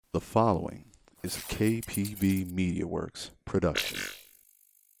The following is a KPV MediaWorks production.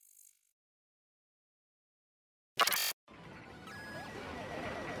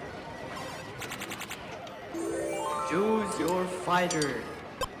 Choose your fighter.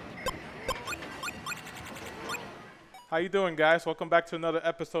 How you doing, guys? Welcome back to another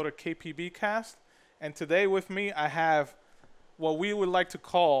episode of KPB Cast. And today with me, I have what we would like to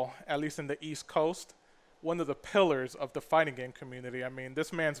call, at least in the East Coast, one of the pillars of the fighting game community. I mean,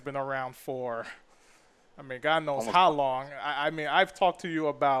 this man's been around for, God knows how long. I've talked to you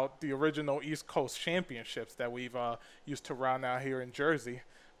about the original East Coast championships that we've used to run out here in Jersey.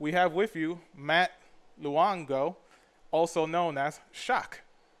 We have with you Matt Luongo, also known as Shock.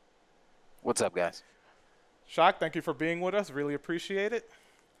 What's up, guys? Shock, thank you for being with us. Really appreciate it.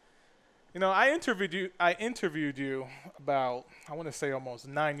 You know, I interviewed you about, I want to say almost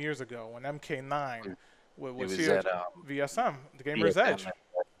 9 years ago when MK9 was here at VSM, the Gamer's Edge.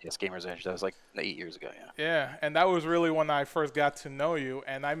 Yes, Gamer's Edge. That was like 8 years ago, yeah. Yeah, and that was really when I first got to know you,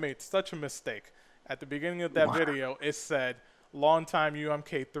 and I made such a mistake. At the beginning of that video, it said, longtime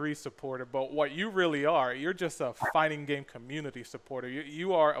UMK3 supporter, but what you really are, you're just a fighting game community supporter.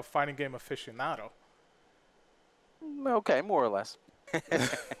 You are a fighting game aficionado. Okay, more or less.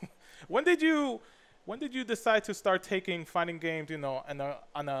 When did you decide to start taking fighting games, you know,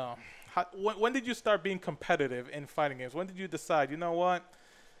 when did you start being competitive in fighting games? When did you decide, you know what?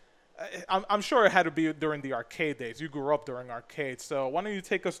 I'm sure it had to be during the arcade days. You grew up during arcades, so why don't you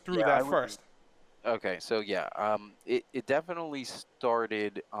take us through that first? Okay, so yeah, it definitely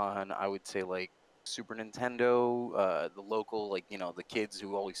started on, I would say, like Super Nintendo, the local, like, you know, the kids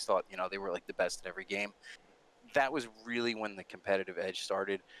who always thought, you know, they were like the best at every game. That was really when the competitive edge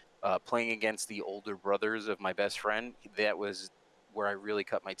started. Playing against the older brothers of my best friend, that was where I really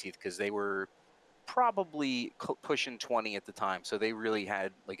cut my teeth, because they were probably pushing 20 at the time, so they really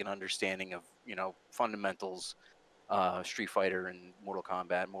had like an understanding of, you know, fundamentals, Street Fighter and Mortal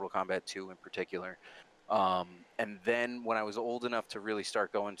Kombat 2 in particular. And then when I was old enough to really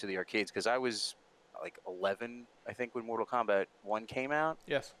start going to the arcades, because I was like 11, I think, when Mortal Kombat 1 came out.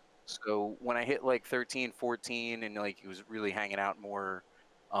 Yes. So when I hit like 13, 14, and like it was really hanging out more,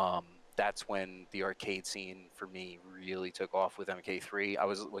 that's when the arcade scene for me really took off with MK3. I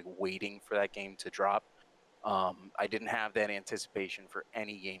was like waiting for that game to drop. I didn't have that anticipation for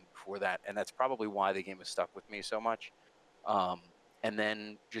any game before that, and that's probably why the game has stuck with me so much. And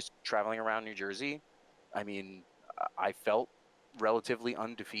then just traveling around New Jersey, I mean, I felt relatively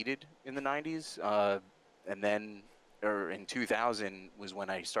undefeated in the 90s, and then in 2000 was when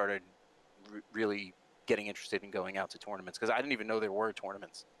I started really getting interested in going out to tournaments, because I didn't even know there were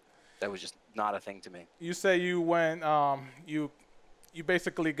tournaments. That was just not a thing to me. You say you went, you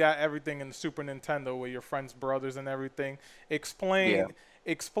basically got everything in the Super Nintendo with your friends' brothers and everything. Explain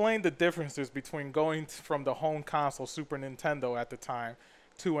the differences between going from the home console, Super Nintendo at the time,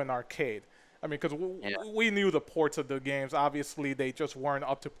 to an arcade. I mean, because we knew the ports of the games. Obviously, they just weren't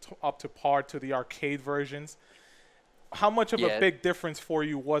up to par to the arcade versions. How much of a big difference for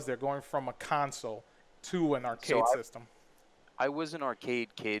you was there going from a console to an arcade system? I was an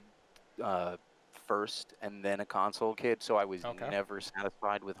arcade kid first, and then a console kid, so I was never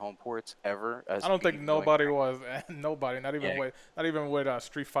satisfied with home ports ever. I don't think nobody was. Nobody, not even with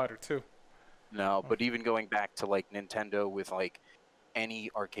Street Fighter 2. No, but even going back to like Nintendo with like any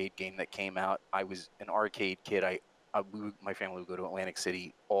arcade game that came out, I was an arcade kid. My family would go to Atlantic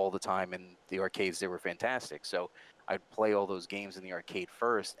City all the time, and the arcades, they were fantastic. So I'd play all those games in the arcade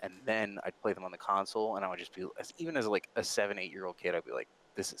first, and then I'd play them on the console, and I would just be, even as like a 7, 8-year-old kid, I'd be like,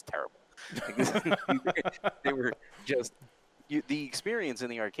 this is terrible. They were just, the experience in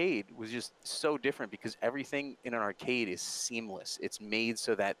the arcade was just so different, because everything in an arcade is seamless. It's made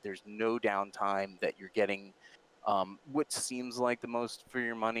so that there's no downtime, that you're getting what seems like the most for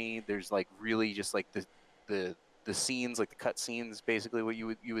your money. There's like really just like the scenes, like the cut scenes, basically what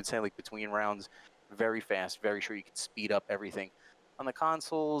you would say, like between rounds, very fast, very sure you can speed up everything. On the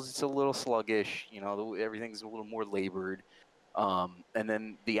consoles, it's a little sluggish, you know, everything's a little more labored. And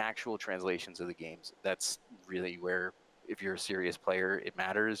then the actual translations of the games, that's really where, if you're a serious player, it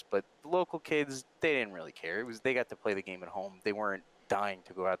matters. But the local kids, they didn't really care. They got to play the game at home. They weren't dying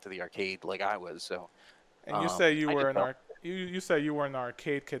to go out to the arcade like I was. So. And you say you were an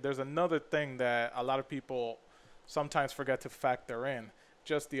arcade kid. There's another thing that a lot of people sometimes forget to factor in.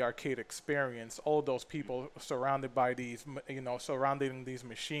 Just the arcade experience. All those people surrounding these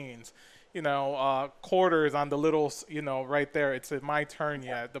machines. You know, quarters on the little, you know, right there. It's my turn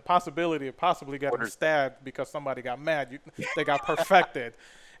yet. The possibility of possibly getting stabbed because somebody got mad. They got perfected.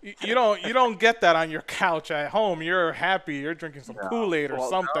 you don't get that on your couch at home. You're happy. You're drinking some No. Kool-Aid or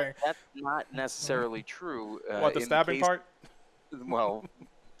Well, no, something. that's not necessarily true. What, the in stabbing case, part? well,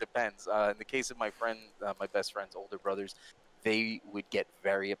 depends. In the case of my friend, my best friend's older brothers, they would get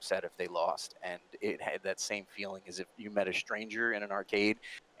very upset if they lost, and it had that same feeling as if you met a stranger in an arcade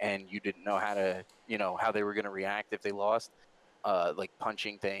and you didn't know how to, how they were going to react if they lost, like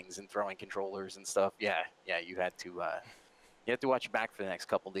punching things and throwing controllers and stuff. Yeah, you had to. You had to watch your back for the next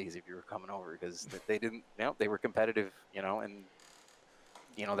couple days if you were coming over because they didn't. They were competitive, and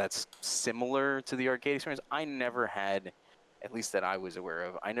that's similar to the arcade experience. I never had, at least that I was aware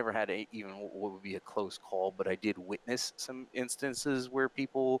of, I never had even what would be a close call, but I did witness some instances where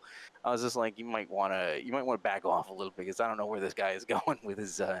people, I was just like, you might want to back off a little bit because I don't know where this guy is going with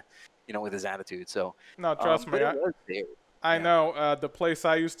his, with his attitude. So No, trust me. but it was there. I Yeah. know the place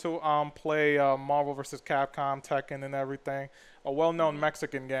I used to play Marvel vs. Capcom, Tekken, and everything. A well-known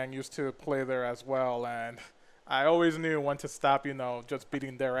Mexican gang used to play there as well, and I always knew when to stop. Just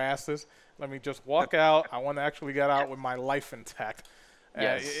beating their asses. Let me just walk out. I want to actually get out with my life intact.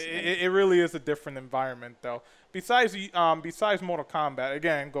 Yes. It really is a different environment, though. Besides Mortal Kombat,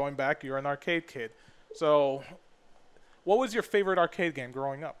 again, going back, you're an arcade kid. So, what was your favorite arcade game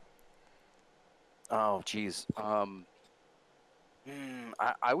growing up? Oh, geez. I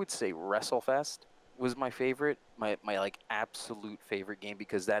would say WrestleFest was my favorite, my like absolute favorite game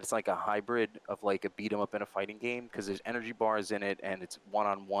because that's like a hybrid of like a beat 'em up and a fighting game because there's energy bars in it and it's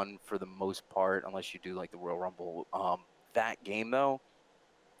one-on-one for the most part unless you do like the Royal Rumble. That game though,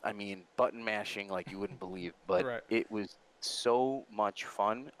 I mean button mashing like you wouldn't believe, but Right. it was so much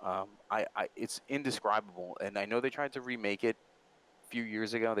fun. It's indescribable, and I know they tried to remake it a few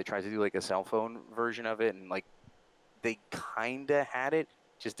years ago. They tried to do like a cell phone version of it, and like they kinda had it,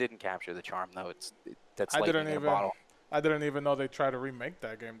 just didn't capture the charm though. That's I lightning didn't in a even bottle. I didn't even know they tried to remake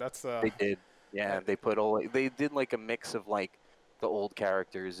that game. That's They did, yeah. They did like a mix of like the old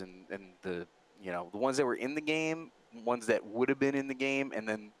characters and the the ones that were in the game, ones that would have been in the game, and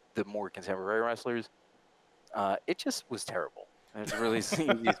then the more contemporary wrestlers. It just was terrible. It's really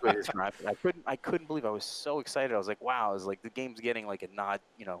the easiest way to describe it. I couldn't believe I was so excited. I was like, wow, I was like the game's getting like a nod,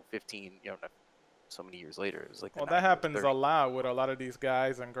 15, so many years later. It was like the Well, that 90s, happens 30s. a lot with a lot of these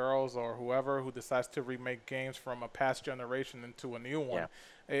guys and girls or whoever who decides to remake games from a past generation into a new one.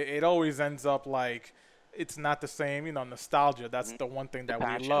 It always ends up like it's not the same, nostalgia. That's the one thing The that we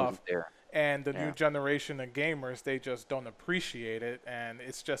passion love. wasn't there. And the new Yeah. generation of gamers, they just don't appreciate it, and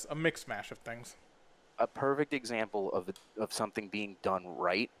it's just a mix mash of things. A perfect example of something being done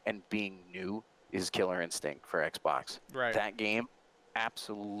right and being new is Killer Instinct for Xbox. Right. That game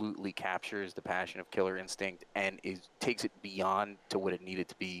absolutely captures the passion of Killer Instinct and takes it beyond to what it needed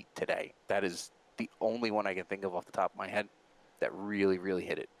to be today. That is the only one I can think of off the top of my head that really, really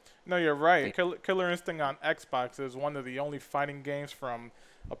hit it. No, you're right. Killer Instinct on Xbox is one of the only fighting games from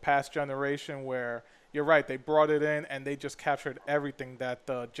a past generation where you're right. They brought it in and they just captured everything that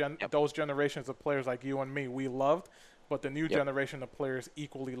those generations of players like you and me we loved, but the new generation of players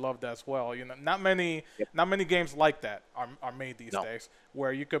equally loved as well. Not many games like that are made these days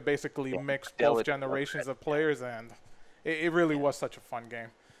where you could basically mix both generations of players, and it really was such a fun game.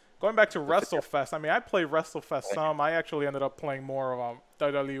 Going back to WrestleFest, I mean, I played WrestleFest some. I actually ended up playing more of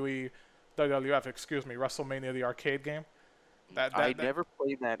WWF, WrestleMania, the arcade game. I never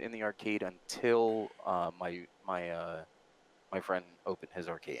played that in the arcade until my friend opened his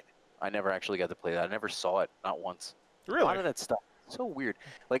arcade. I never actually got to play that. I never saw it, not once. A lot Really? of that stuff, so weird.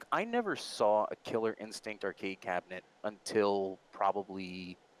 Like I never saw a Killer Instinct arcade cabinet until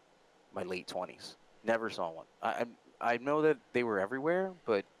probably my late 20s. Never saw one. I know that they were everywhere,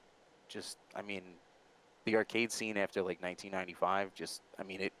 but just I mean, the arcade scene after like 1995, just I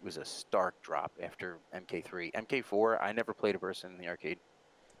mean, it was a stark drop after MK3. MK4, I never played a person in the arcade.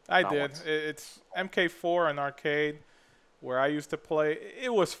 I Not did. once. It's MK4 an arcade where I used to play.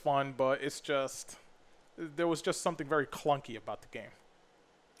 It was fun, but it's just there was just something very clunky about the game.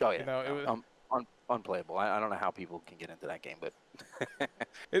 Oh yeah, know, it no, unplayable. I don't know how people can get into that game, but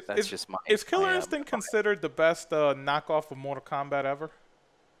It, that's is, just my. is Killer my, Instinct considered the best knockoff of Mortal Kombat ever?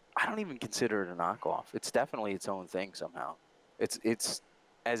 I don't even consider it a knockoff. It's definitely its own thing somehow. It's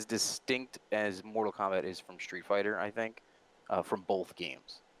as distinct as Mortal Kombat is from Street Fighter, I think, from both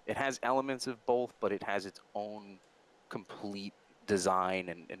games. It has elements of both, but it has its own complete design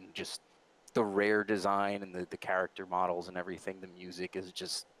and just the rare design and the character models and everything. The music is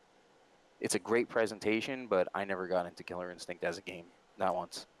just, it's a great presentation, but I never got into Killer Instinct as a game, not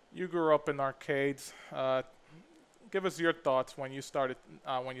once. You grew up in arcades. Give us your thoughts when you started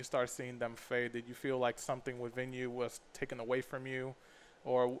seeing them fade. Did you feel like something within you was taken away from you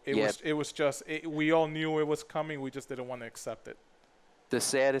or Yeah. it was just we all knew it was coming. We just didn't want to accept it. The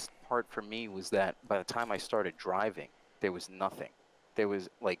saddest part for me was that by the time I started driving, there was nothing. There was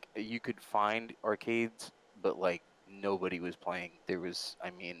like you could find arcades, but like nobody was playing. There was, I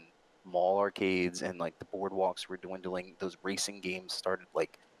mean, mall arcades and like the boardwalks were dwindling. Those racing games started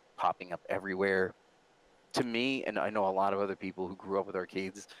like popping up everywhere. To me, and I know a lot of other people who grew up with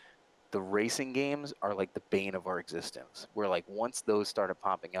arcades, the racing games are like the bane of our existence. Where like once those started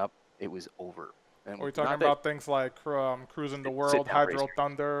popping up, it was over. And Are we talking not that about things like Cruising the sit World, down Hydro racers.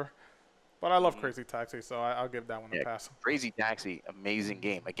 Thunder? But I love Mhm. Crazy Taxi, so I'll give that one a Yeah, pass. Crazy Taxi, amazing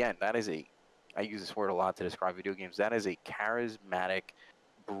game. Again, that is a, I use this word a lot to describe video games. That is a charismatic,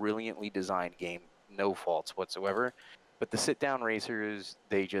 brilliantly designed game, no faults whatsoever. But the sit-down racers,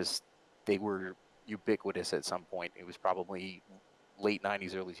 they were ubiquitous at some point. It was probably late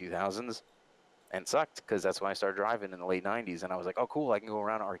 90s, early 2000s, and sucked because that's when I started driving in the late 90s. And I was like, oh, cool, I can go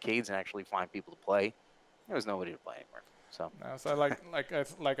around arcades and actually find people to play. There was nobody to play anymore. So, No, so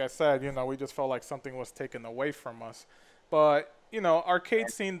like I said, we just felt like something was taken away from us. But arcade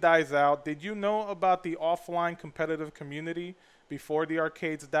scene dies out. Did you know about the offline competitive community before the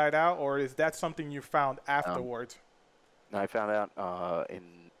arcades died out, or is that something you found um, afterwards? I found out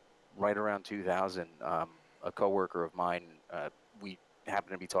in right around 2000, a coworker of mine, we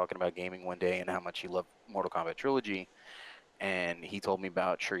happened to be talking about gaming one day and how much he loved Mortal Kombat Trilogy, and he told me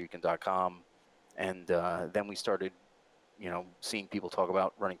about Shoryuken.com, and then we started, seeing people talk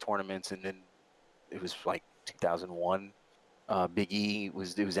about running tournaments, and then it was like 2001. Big E it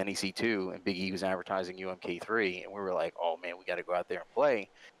was NEC2, and Big E was advertising UMK3, and we were like, oh man, we got to go out there and play,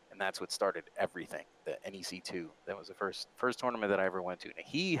 and that's what started everything. The NEC2, that was the first tournament that I ever went to. And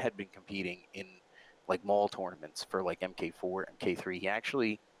he had been competing in like mall tournaments for like MK4, MK3. He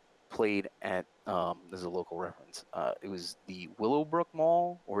actually played at this is a local reference. It was the Willowbrook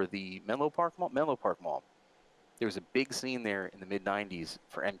Mall or the Menlo Park Mall. Menlo Park Mall. There was a big scene there in the mid '90s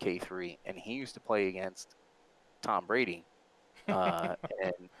for MK3, and he used to play against Tom Brady.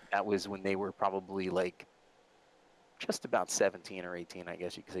 And that was when they were probably like just about 17 or 18, I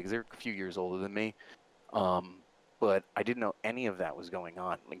guess you could say, because they're a few years older than me. But I didn't know any of that was going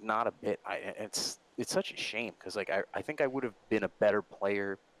on, like not a bit. It's such a shame because like I think I would have been a better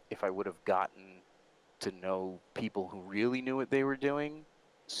player if I would have gotten to know people who really knew what they were doing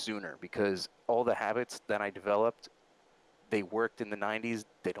sooner, because all the habits that I developed, they worked in the 90s,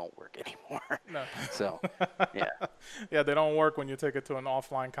 they don't work anymore. No. So, yeah. Yeah, they don't work when you take it to an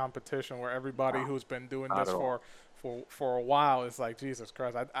offline competition where everybody No, who's been doing not this at all. for a while is like, Jesus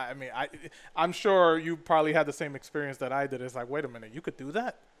Christ. I mean, I'm sure you probably had the same experience that I did. It's like, wait a minute, you could do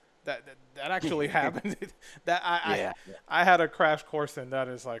that? That actually happened. Yeah. I had a crash course in that.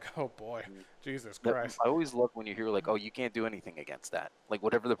 Is like, oh boy, Jesus Christ. I always love when you hear like, oh, you can't do anything against that. Like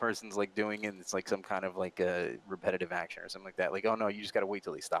whatever the person's like doing, and it's like some kind of like a repetitive action or something like that. Like, oh no, you just gotta wait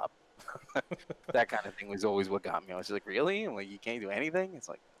till they stop. That kind of thing was always what got me. I was just like, really? Like you can't do anything? It's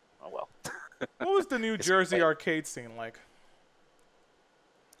like, oh well. What was the New It's Jersey like- arcade scene like?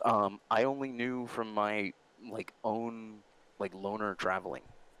 I only knew from my like own like loner traveling.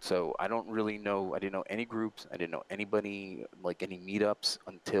 So I don't really know. I didn't know any groups. I didn't know anybody, like any meetups,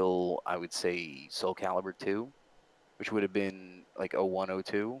 until I would say Soul Calibur 2, which would have been like 01,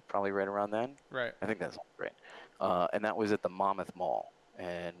 02, probably right around then. Right. I think that's right. And that was at the Monmouth Mall.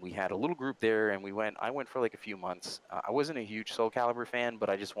 And we had a little group there, and I went for like a few months. I wasn't a huge Soul Calibur fan, but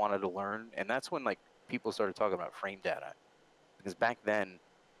I just wanted to learn. And that's when like people started talking about frame data. Because back then,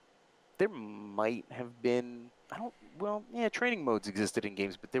 there might have been, training modes existed in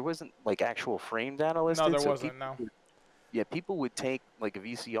games, but there wasn't like actual frame data listed. No, there so wasn't. No. people would take like a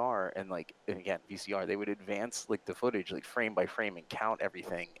VCR and like, and again, VCR, they would advance like the footage like frame by frame and count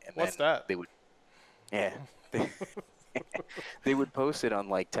everything. And What's then that? they would, yeah, they would post it on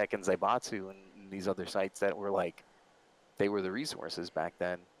like Tech and Zaibatsu and these other sites that were like, they were the resources back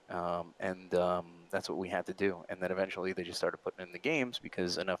then. That's what we had to do. And then eventually they just started putting in the games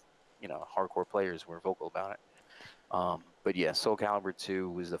because enough, hardcore players were vocal about it. But yeah, Soul Calibur 2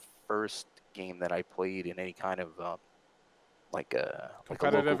 was the first game that I played in any kind of like a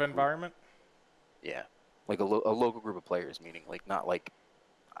Competitive local environment. yeah, like a local group of players, meaning like not like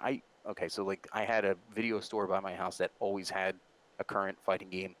so like I had a video store by my house that always had a current fighting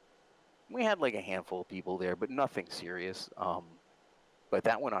game. We had like a handful of people there, but nothing serious. But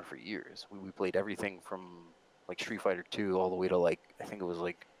that went on for years. We played everything from like Street Fighter 2 all the way to like I think it was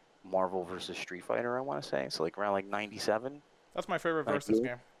like Marvel versus Street Fighter, I want to say. So like around like 97. That's my favorite Like versus you?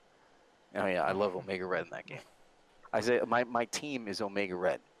 game. Oh yeah, I love Omega Red in that game. I say my team is Omega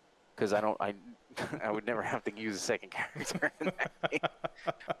Red. because I would never have to use a second character in that game.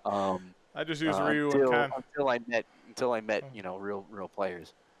 I just use Ryu and Ken. Until I met real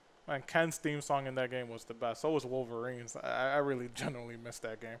players. Man, Ken's theme song in that game was the best. So was Wolverine's. I really genuinely missed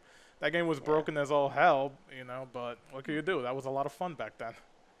that game. That game was broken as all hell, but what could you do? That was a lot of fun back then.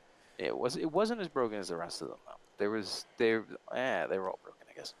 It wasn't as broken as the rest of them though. They were all broken,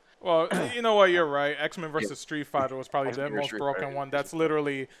 I guess. Well, you know what? You're right. X-Men versus Street Fighter was probably the most broken one. That's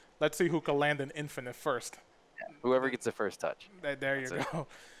literally, let's see who can land an infinite first. Yeah. Whoever gets the first touch. There you go.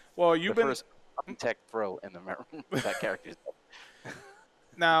 Well, you've been first tech throw in that character's.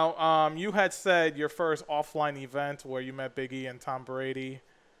 Now, you had said your first offline event where you met Big E and Tom Brady.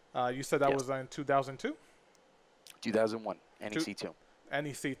 You said that was in 2002? 2001, NEC 2.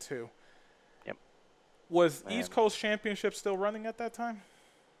 NEC 2. Yep. Was East Coast Championship still running at that time?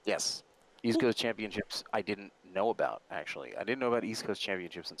 Yes. East Coast Championships I didn't know about, actually. I didn't know about East Coast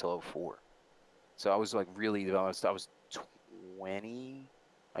Championships until 2004. So I was like really, I was 20.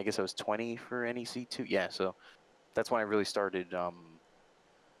 I guess I was 20 for NEC 2. Yeah, so that's when I really started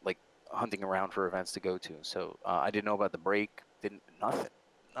like hunting around for events to go to. So I didn't know about the break. Nothing.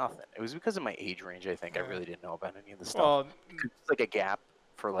 It was because of my age range, I think. I really didn't know about any of the stuff. Well, it's like a gap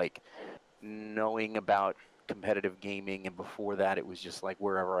for like knowing about competitive gaming, and before that it was just like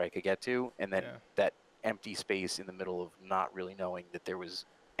wherever I could get to, and then that empty space in the middle of not really knowing that there was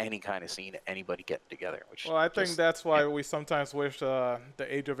any kind of scene, anybody getting together. Well, I think that's why we sometimes wish the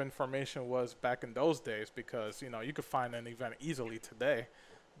age of information was back in those days, because you could find an event easily today.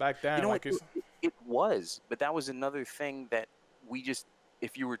 Back then, it was, but that was another thing that we just,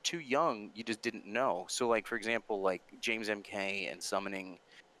 if you were too young, you just didn't know. So like, for example, like James MK and Summoning,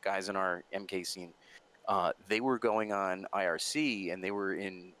 guys in our MK scene, they were going on IRC and they were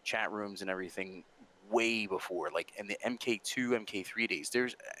in chat rooms and everything way before, like in the MK2, MK3 days.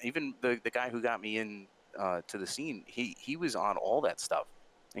 There's even the guy who got me in to the scene, he was on all that stuff.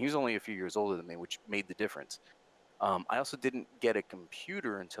 And he was only a few years older than me, which made the difference. I also didn't get a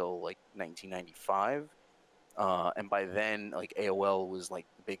computer until like 1995. And by then, like AOL was like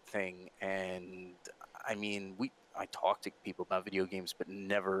the big thing. And I mean, I talked to people about video games, but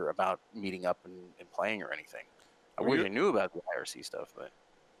never about meeting up and playing or anything. I wish I knew about the IRC stuff, but.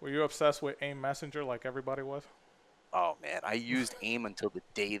 Were you obsessed with AIM Messenger like everybody was? Oh man, I used AIM until the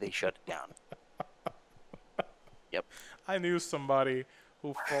day they shut it down. Yep. I knew somebody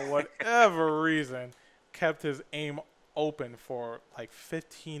who, for whatever reason, kept his AIM open for like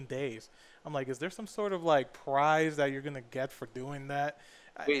 15 days. I'm like, is there some sort of like prize that you're gonna get for doing that?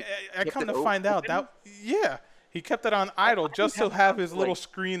 Wait, I come to find out that he kept it on idle just to have his little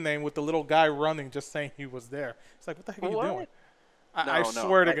screen name with the little guy running, just saying he was there. It's like, what the heck are you doing? I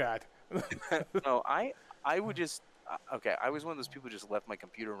swear to God. No, I would just okay. I was one of those people who just left my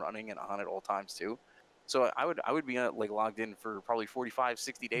computer running and on at all times too. So I would be like logged in for probably 45,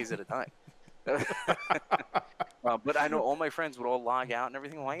 60 days at a time. But I know all my friends would all log out and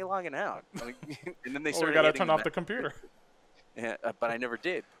everything. Why are you logging out? Like, and then they started. We gotta turn off the computer. Yeah, but I never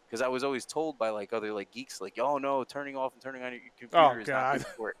did, because I was always told by like other like geeks, like, oh no, turning off and turning on your computer is not good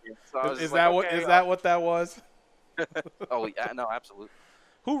for it. So is that what that was? Oh yeah, no, absolutely.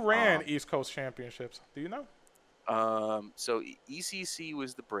 Who ran East Coast Championships? Do you know? So ECC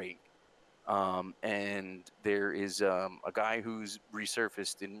was the break, and there is a guy who's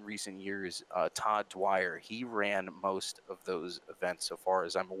resurfaced in recent years, Todd Dwyer. He ran most of those events, so far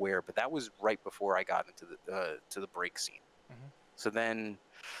as I'm aware. But that was right before I got into the break scene. Mm-hmm. So then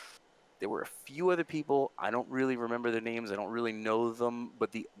there were a few other people. I don't really remember their names. I don't really know them.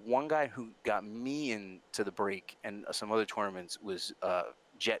 But the one guy who got me into the break and some other tournaments was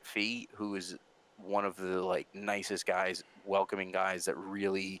Jet Fee, who is one of the like nicest guys, welcoming guys that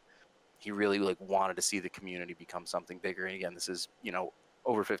he really like wanted to see the community become something bigger. And again, this is,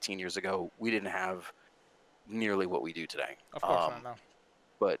 over 15 years ago. We didn't have nearly what we do today. Of course not, no.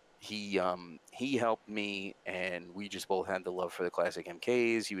 But he helped me, and we just both had the love for the classic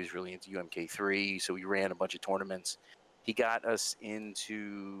MKs. He was really into UMK3, so we ran a bunch of tournaments. He got us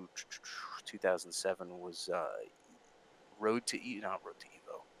into 2007 was Road to Evo.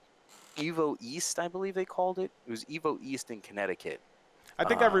 Evo East, I believe they called it. It was Evo East in Connecticut. I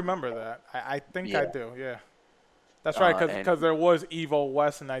think I remember that. I think I do, yeah. That's right, because there was Evo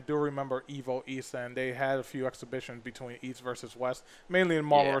West, and I do remember Evo East, and they had a few exhibitions between East versus West, mainly in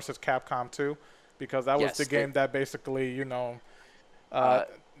Marvel versus Capcom 2, because that was the game that basically,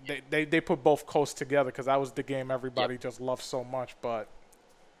 they put both coasts together, because that was the game everybody just loved so much. But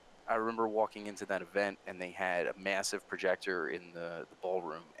I remember walking into that event, and they had a massive projector in the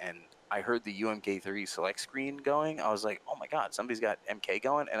ballroom, and I heard the UMK3 select screen going. I was like, oh my God, somebody's got MK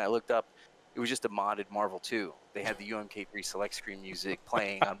going. And I looked up, it was just a modded Marvel 2. They had the UMK3 select screen music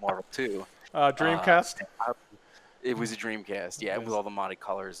playing on Marvel 2. Dreamcast. It was a Dreamcast, yeah, with all the modded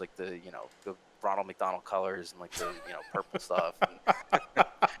colors, like the the Ronald McDonald colors and like the purple stuff.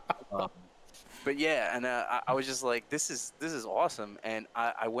 And, but yeah, and I was just like, this is awesome. And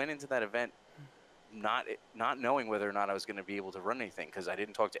I went into that event not knowing whether or not I was going to be able to run anything, because I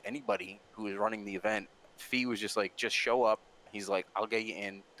didn't talk to anybody who was running the event. Fee was just like, just show up. He's like, I'll get you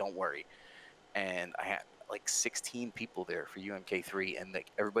in, don't worry. And I had like 16 people there for UMK3, and like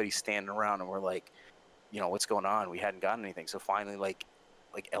everybody's standing around, and we're like, what's going on? We hadn't gotten anything. So finally, like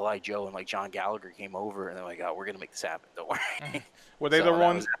L.I. Joe and like John Gallagher came over, and they're like, oh, we're gonna make this happen, don't worry. Were they the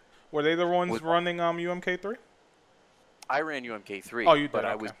ones? Were they the ones running UMK3? I ran UMK3. Oh, you did. But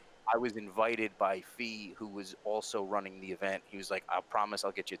okay. I was invited by Fee, who was also running the event. He was like, I promise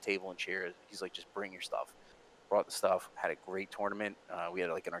I'll get you a table and chairs. He's like, just bring your stuff. Brought the stuff, had a great tournament. We had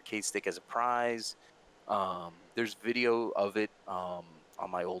like an arcade stick as a prize. There's video of it on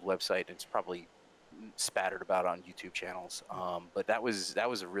my old website. It's probably spattered about on YouTube channels. But that was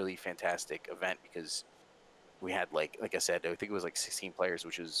a really fantastic event, because we had like I said, I think it was like 16 players,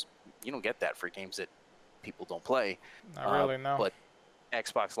 which is, you don't get that for games that people don't play. Not really, no. But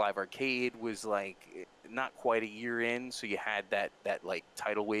Xbox Live Arcade was like not quite a year in, so you had that like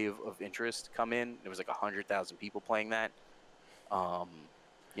tidal wave of interest come in. There was like 100,000 people playing that.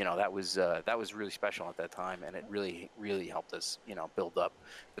 That was really special at that time, and it really helped us build up.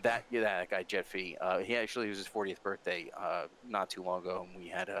 But that guy Jet Fee, he actually, it was his 40th birthday not too long ago, and we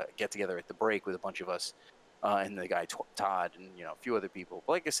had a get together at the break with a bunch of us, and the guy Todd and a few other people.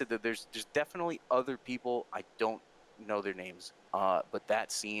 But like I said, there's definitely other people. I don't know their names, but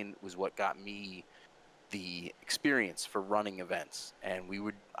that scene was what got me the experience for running events. And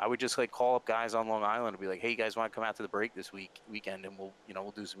I would just like call up guys on Long Island and be like, hey, you guys want to come out to the break this weekend, and we'll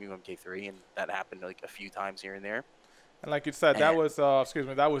do some UMK3. And that happened like a few times here and there. And like you said, that was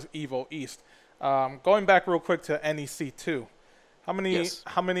that was Evo East. Going back real quick to NEC 2. How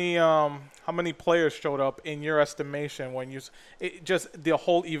many players showed up in your estimation when just the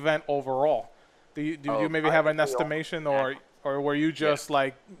whole event overall? Do you maybe have an estimation, or were you just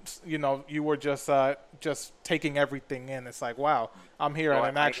like, you were just taking everything in? It's like, wow, I'm here at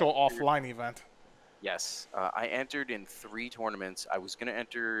an actual offline event. Yes, I entered in 3 tournaments. I was gonna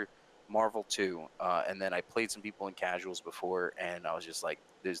enter Marvel 2, and then I played some people in casuals before, and I was just like,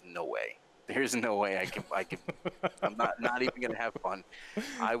 there's no way. There's no way I can. I'm not even gonna have fun.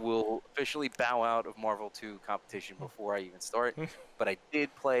 I will officially bow out of Marvel 2 competition before I even start. But I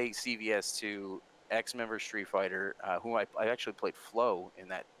did play CVS 2, ex-member Street Fighter, who I actually played Flo in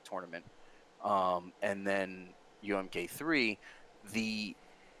that tournament, and then UMK 3. The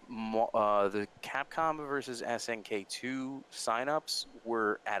Capcom versus SNK 2 signups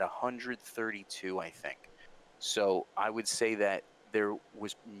were at 132, I think. So I would say that there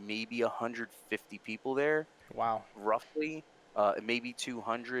was maybe 150 people there. Wow. Roughly, maybe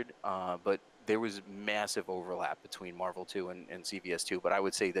 200, but there was massive overlap between Marvel 2 and CVS 2. But I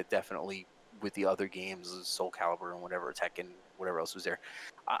would say that definitely with the other games, Soul Calibur and whatever, Tekken, whatever else was there,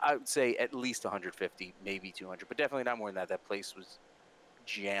 I would say at least 150, maybe 200, but definitely not more than that. That place was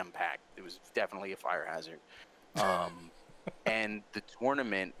jam-packed. It was definitely a fire hazard. And the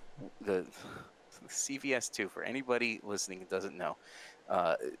tournament, the CVS 2, for anybody listening who doesn't know,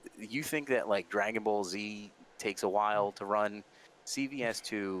 you think that like Dragon Ball Z takes a while to run. CVS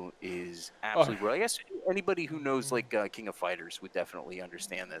 2 is absolutely I guess anybody who knows like King of Fighters would definitely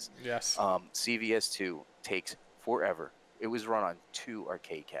understand this. Yes. CVS 2 takes forever. It was run on 2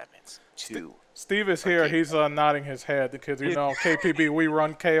 arcade cabinets. Steve is here. He's nodding his head because, KPB, we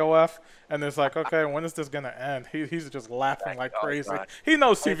run KOF. And it's like, okay, when is this going to end? He's just laughing like crazy. God. He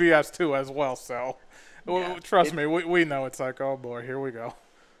knows CVS 2 as well, so trust me, we know. It's like, oh, boy, here we go.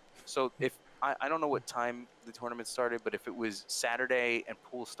 So if I don't know what time the tournament started, but if it was Saturday and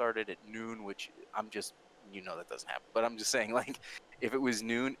pool started at noon, which I'm just, that doesn't happen. But I'm just saying, like, if it was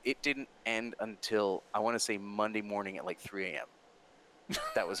noon, it didn't end until, I want to say, Monday morning at like 3 a.m.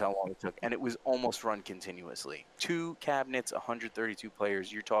 That was how long it took. And it was almost run continuously. 2 cabinets, 132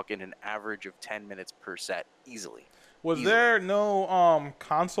 players. You're talking an average of 10 minutes per set, easily. Was there no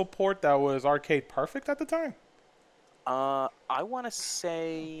console port that was arcade perfect at the time? I want to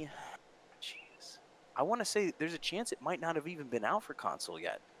say... I want to say there's a chance it might not have even been out for console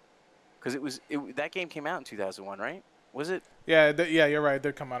yet, because that game came out in 2001, right? Was it? Yeah, you're right. It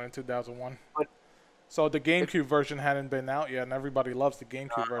did come out in 2001. So the GameCube version hadn't been out yet, and everybody loves the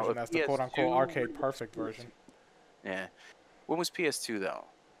GameCube No, version as the PS2 quote-unquote arcade perfect version. Yeah. When was PS2 though?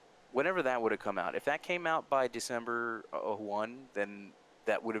 Whenever that would have come out. If that came out by December '01, then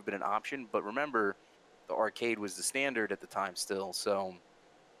that would have been an option. But remember, the arcade was the standard at the time still. So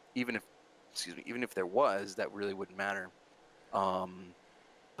even if there was, that really wouldn't matter.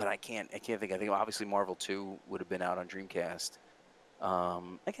 But I can't think. I think obviously Marvel 2 would have been out on Dreamcast.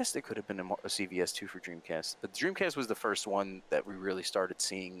 I guess there could have been a CVS 2 for Dreamcast, but Dreamcast was the first one that we really started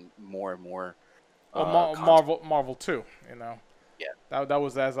seeing more and more. Well, Marvel 2, you know. Yeah. That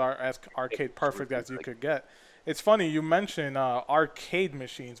was as arcade perfect as you could get. It's funny you mentioned arcade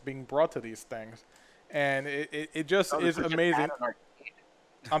machines being brought to these things, and it just is amazing.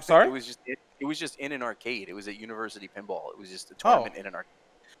 I'm sorry. It was just in an arcade. It was at University Pinball. It was just a tournament in an arcade.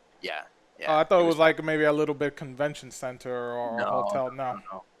 Yeah. Yeah. I thought it was like maybe a little bit convention center or a hotel. No.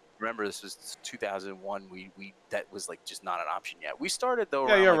 Remember, this was 2001. We that was like just not an option yet. We started though.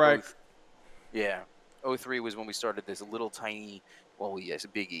 Yeah, around, you're like, right. Yeah, '03 was when we started this little tiny. Well, yes,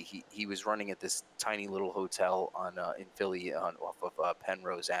 Biggie. He was running at this tiny little hotel on in Philly off of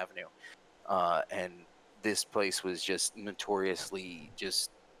Penrose Avenue, and this place was just notoriously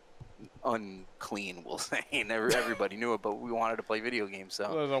just unclean, we'll say. And everybody knew it, but we wanted to play video games, so.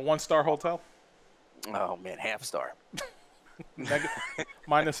 It was a 1-star hotel. Oh man, half star.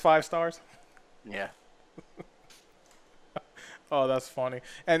 Minus 5 stars. Yeah. Oh, that's funny.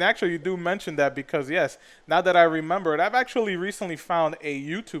 And actually, you do mention that because, yes, now that I remember it, I've actually recently found a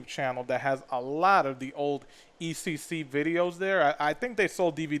YouTube channel that has a lot of the old ECC videos there. I think they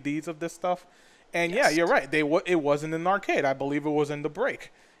sold DVDs of this stuff. And, yes. Yeah, you're right. It wasn't in an arcade. I believe it was in the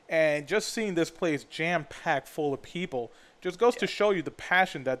break. And just seeing this place jam-packed full of people just goes to show you the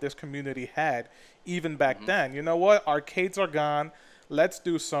passion that this community had even back then. You know what? Arcades are gone. Let's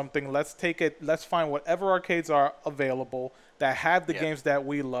do something. Let's take it. Let's find whatever arcades are available that have the games that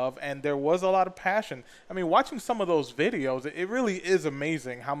we love. And there was a lot of passion. I mean, watching some of those videos, it really is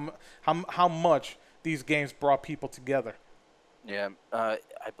amazing how much these games brought people together. Yeah, I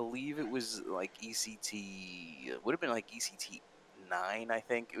believe it was like ECT. It would have been like ECT 9, I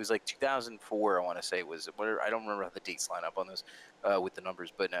think. It was like 2004, I want to say. Was whatever. I don't remember how the dates line up on this with the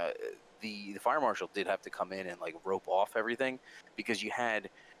numbers, but the fire marshal did have to come in and like rope off everything because you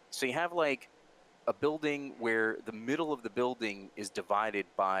have like a building where the middle of the building is divided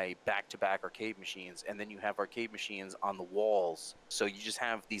by back-to-back arcade machines, and then you have arcade machines on the walls. So you just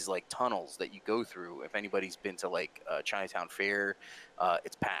have these like tunnels that you go through. If anybody's been to like Chinatown Fair,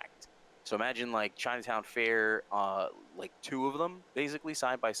 it's packed. So imagine like Chinatown Fair, like 2 of them basically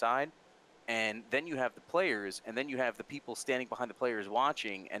side by side, and then you have the players, and then you have the people standing behind the players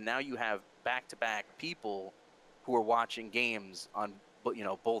watching, and now you have back-to-back people who are watching games on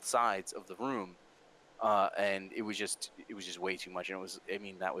both sides of the room. And it was just way too much, and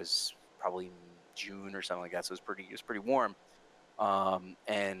that was probably June or something like that, so it was pretty warm. Fire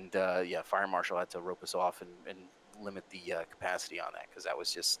marshal had to rope us off and limit the capacity on that because there were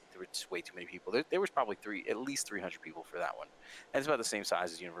just way too many people. There was probably at least 300 people for that one, and it's about the same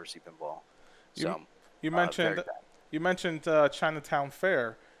size as University Pinball. So you mentioned Chinatown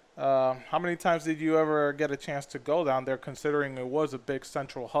Fair. How many times did you ever get a chance to go down there, considering it was a big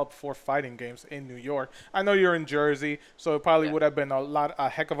central hub for fighting games in New York? I know you're in Jersey, so it probably would have been a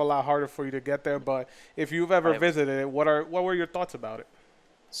heck of a lot harder for you to get there. But if you've ever visited it, what were your thoughts about it?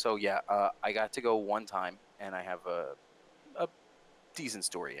 So I got to go one time, and I have a decent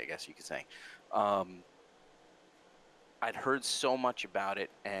story, I guess you could say. I'd heard so much about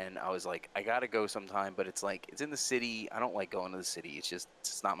it, and I was like, I gotta go sometime. But it's like it's in the city. I don't like going to the city.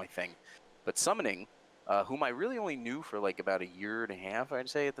 It's not my thing. But Summoning, whom I really only knew for like about a year and a half, I'd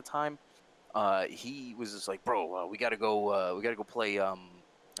say at the time, he was just like, bro, we gotta go play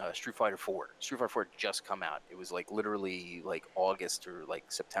Street Fighter 4. Street Fighter 4 had just come out. It was like literally like August or like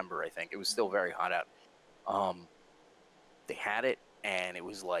September, I think. It was still very hot out. They had it, and it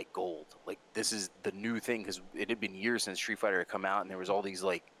was like gold. Like, this is the new thing, because it had been years since Street Fighter had come out, and there was all these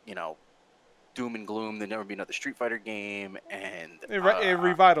like doom and gloom. There'd never be another Street Fighter game, and it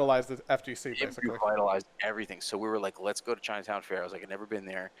revitalized the FGC basically. It revitalized everything. So we were like, let's go to Chinatown Fair. I was like, I've never been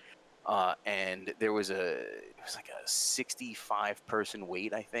there. And it was like a 65-person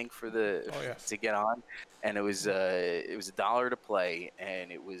wait, I think, for to get on, and it was $1 to play,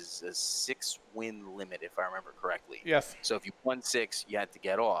 and it was a 6-win limit, if I remember correctly. Yes. So if you won 6, you had to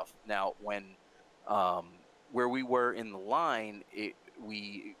get off. Now, when where we were in the line,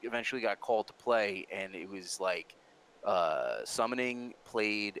 we eventually got called to play, and it was like Summoning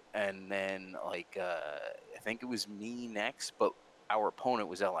played, and then like I think it was me next, but our opponent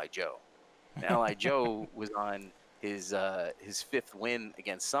was L.I. Joe. Li Joe was on his fifth win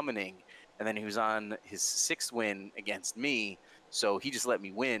against Summoning, and then he was on his sixth win against me. So he just let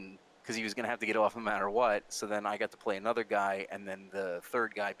me win because he was gonna have to get off no matter what. So then I got to play another guy, and then the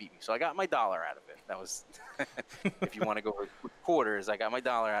third guy beat me. So I got my dollar out of it. That was, if you want to go with quarters, I got my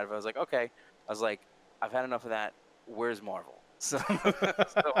dollar out of it. I was like, okay. I was like, I've had enough of that. Where's Marvel? So,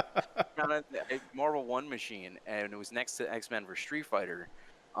 got a Marvel 1 machine, and it was next to X-Men vs. Street Fighter.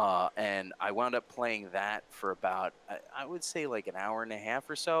 And I wound up playing that for about, I would say like an hour and a half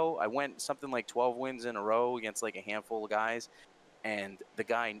or so. I went something like 12 wins in a row against like a handful of guys. And the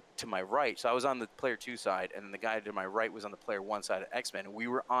guy to my right, so I was on the player 2 side, and then the guy to my right was on the player 1 side of X-Men. And we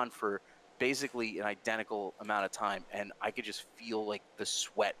were on for basically an identical amount of time. And I could just feel like the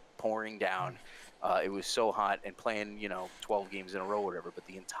sweat pouring down. It was so hot, and playing, 12 games in a row or whatever. But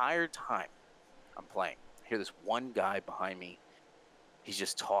the entire time I'm playing, I hear this one guy behind me. He's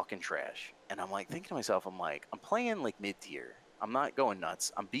just talking trash. And I'm like thinking to myself, I'm playing like mid-tier. I'm not going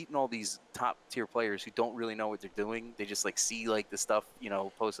nuts. I'm beating all these top tier players who don't really know what they're doing. They just like see like the stuff,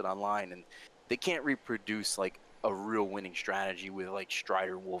 posted online, and they can't reproduce like a real winning strategy with like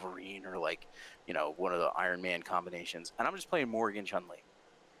Strider Wolverine or like, one of the Iron Man combinations. And I'm just playing Morgan Chun-Li.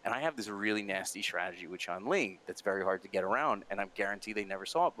 And I have this really nasty strategy with Chun-Li that's very hard to get around, and I'm guaranteed they never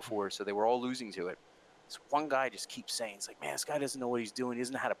saw it before, so they were all losing to it. This one guy just keeps saying, it's like, man, this guy doesn't know what he's doing. He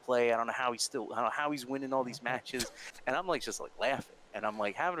doesn't know how to play. I don't know how he's winning all these matches. And I'm like, just like laughing. And I'm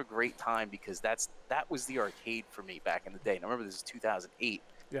like having a great time because that was the arcade for me back in the day. And I remember this is 2008.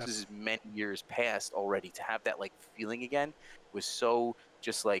 Yes. So this is many years past already. To have that like feeling again was so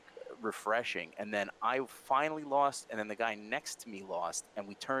just like refreshing. And then I finally lost, and then the guy next to me lost, and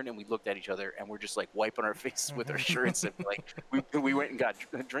we turned and we looked at each other, and we're just like wiping our faces with our shirts, and like we went and got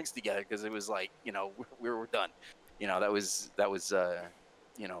drinks together because it was like we were done. That was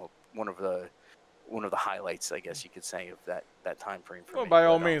one of the highlights, I guess you could say, of that time frame for Well, me. by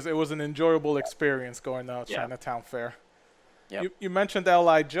all means, it was an enjoyable experience going to Chinatown Fair. Yep. You mentioned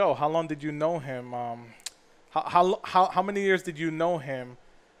Li Joe. How long did you know him? How many years did you know him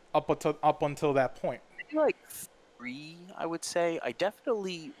up until that point? Maybe like 3, I would say. I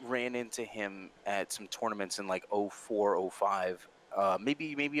definitely ran into him at some tournaments in like 04, 05,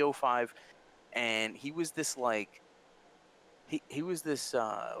 maybe 05, and he was this like he was this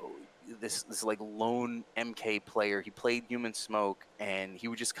this like lone MK player. He played Human Smoke, and he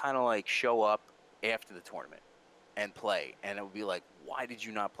would just kind of like show up after the tournament and play, and it would be like, why did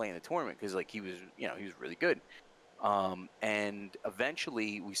you not play in the tournament? Because like he was really good. And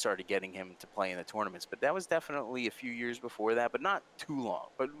eventually we started getting him to play in the tournaments, but that was definitely a few years before that, but not too long.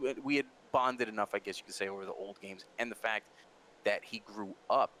 But we had bonded enough, I guess you could say, over the old games, and the fact that he grew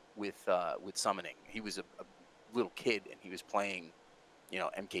up with Summoning. He was a little kid, and he was playing,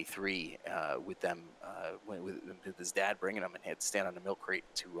 MK3 with them, with his dad bringing him, and he had to stand on the milk crate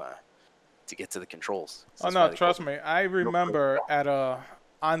to get to the controls. So Trust me. I remember at a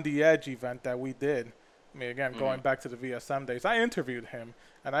On the Edge event that we did. I mean, again, going back to the VSM days, I interviewed him,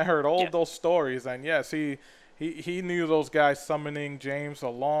 and I heard all those stories. And yes, he knew those guys Summoning James for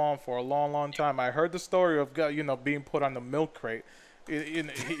a long time. I heard the story of being put on the milk crate.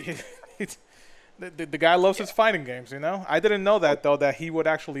 The guy loves his fighting games. I didn't know that though, that he would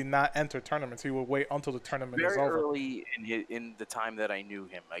actually not enter tournaments. He would wait until the tournament is over. Very early in the time that I knew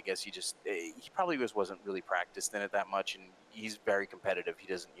him, I guess he probably wasn't really practiced in it that much, and he's very competitive. He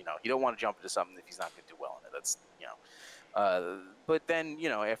doesn't, he don't want to jump into something if he's not going to do well in it. That's, but then,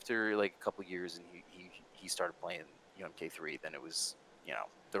 after like a couple of years and he started playing UMK3, then it was,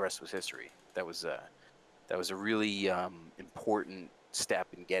 the rest was history. That was a really important step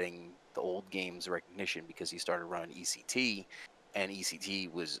in getting the old games recognition, because he started running ECT, and ECT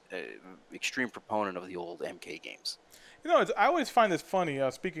was an extreme proponent of the old MK games. I always find this funny,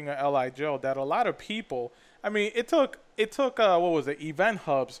 speaking of Li Joe, that a lot of people, I mean, it took what was it, Event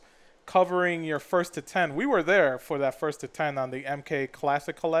Hubs covering your first to 10. We were there for that first to 10 on the MK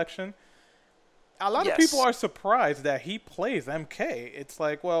Classic Collection. A lot of people are surprised that he plays MK. It's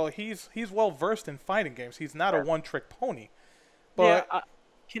like, well, he's well versed in fighting games. He's not a one-trick pony. But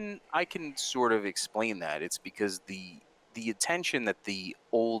I can sort of explain that. It's because the attention that the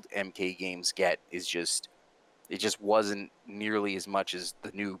old MK games get is just, it just wasn't nearly as much as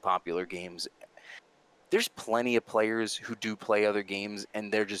the new popular games. There's plenty of players who do play other games,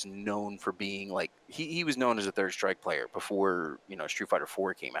 and they're just known for being like, he was known as a third strike player before Street Fighter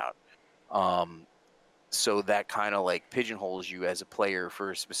 4 came out. So that kind of like pigeonholes you as a player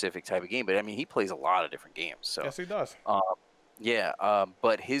for a specific type of game. But I mean, he plays a lot of different games. So yes, he does.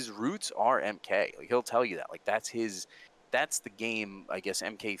 But his roots are MK. Like, he'll tell you that. Like, that's his that's the game. I guess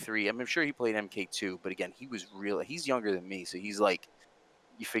MK3. I'm sure he played MK2, but again, he's younger than me, so he's like,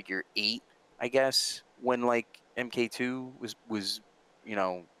 you figure 8, I guess, when like MK2 was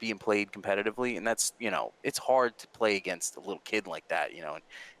being played competitively, and that's it's hard to play against a little kid like that,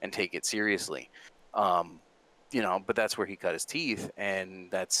 and take it seriously. But that's where he cut his teeth, and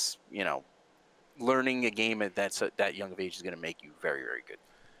that's learning a game at that young of age is going to make you very, very good.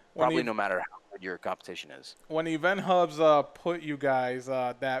 Probably no matter how good your competition is. When Event Hubs put you guys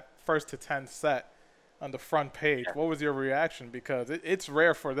that 1st to 10 set on the front page, what was your reaction? Because it's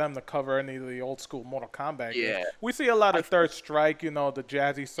rare for them to cover any of the old school Mortal Kombat games. We see a lot of Third Strike, the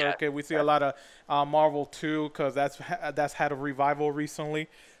Jazzy Circuit. We see a lot of Marvel 2 because that's had a revival recently.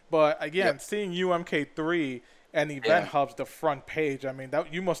 But again, seeing UMK3 and Event Hubs, the front page, I mean,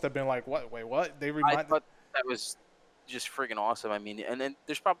 that you must have been like, what? Wait, what? I thought that was just friggin' awesome. I mean, and then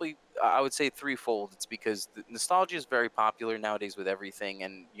there's probably, I would say, threefold. It's because the nostalgia is very popular nowadays with everything,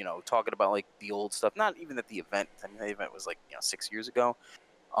 and talking about like the old stuff. Not even at the event. I mean, the event was like 6 years ago.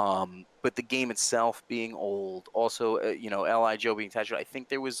 But the game itself being old, also L.I. Joe being attached. I think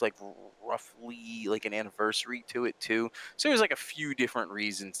there was like roughly like an anniversary to it too. So there's like a few different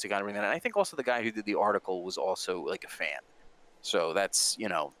reasons to kind of bring that. And I think also the guy who did the article was also like a fan. So that's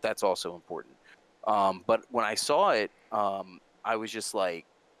that's also important. But when I saw it, I was just like,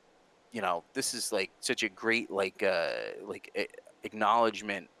 this is like such a great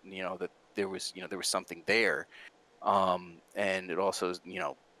acknowledgement, that there was something there, and it also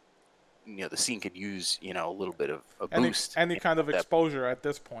the scene could use a little bit of a boost, any kind of exposure at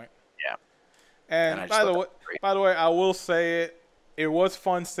this point. Yeah. And by the way, I will say it was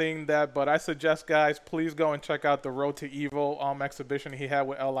fun seeing that, but I suggest guys please go and check out the Road to Evil exhibition he had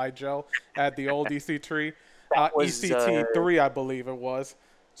with L.I. Joe at the old EC3. ECT3, I believe it was.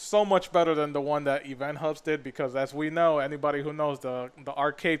 So much better than the one that Event Hubs did, because as we know, anybody who knows the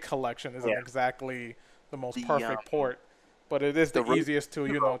arcade collection isn't exactly the most perfect port, but it is the easiest to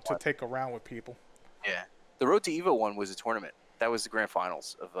to take around with people. Yeah, the Road to Evo one was a tournament. That was the grand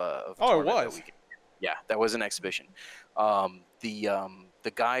finals of it was. Yeah, that was an exhibition.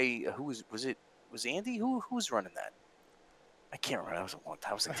 The guy who was Andy who was running that? I can't remember. That was a long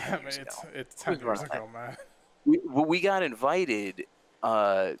time. That was like 10 years ago. It's 10 years ago, man. We got invited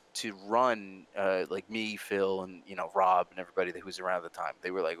to run, like me, Phil, and Rob and everybody that was around at the time. They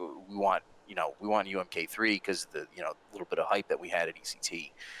were like, we want UMK3 because the little bit of hype that we had at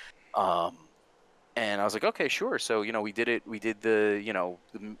ECT. And I was like, okay, sure. So we did it. We did the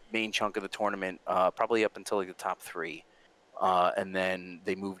the main chunk of the tournament, probably up until like the top 3, and then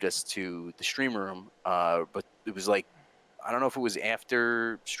they moved us to the stream room. But it was like, I don't know if it was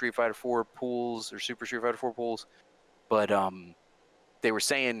after Street Fighter 4 pools or Super Street Fighter 4 pools, but they were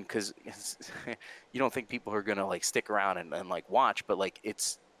saying, because you don't think people are gonna like stick around and like watch, but like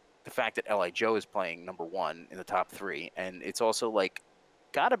it's the fact that L.I. Joe is playing #1 in the top 3, and it's also like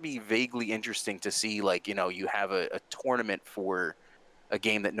gotta be vaguely interesting to see like you have a tournament for a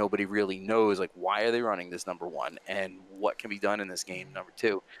game that nobody really knows, like why are they running this #1 and what can be done in this game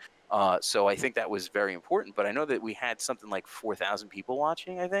 #2. So I think that was very important, but I know that we had something like 4,000 people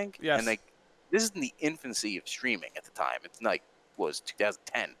watching, I think. Yes. And like this is in the infancy of streaming at the time. It's like was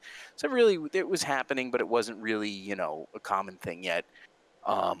 2010. So really it was happening, but it wasn't really, a common thing yet.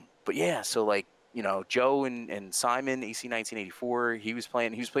 But yeah, so like, Joe and Simon, AC 1984, he was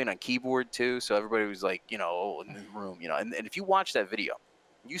playing on keyboard too. So everybody was like, in the room, and if you watch that video,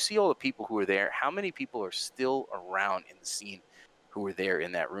 you see all the people who were there. How many people are still around in the scene who were there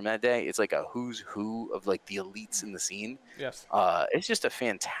in that room that day? It's like a who's who of like the elites in the scene. Yes. It's just a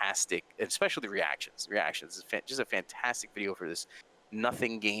fantastic, especially the reactions. Reactions is just a fantastic video for this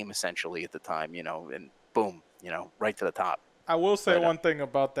nothing game essentially at the time, and boom, right to the top. I will say one thing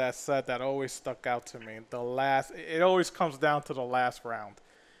about that set that always stuck out to me. It always comes down to the last round.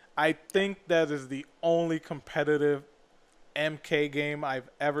 I think that is the only competitive MK game I've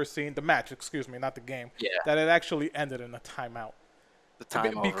ever seen. The match, excuse me, not the game. Yeah. That it actually ended in a timeout.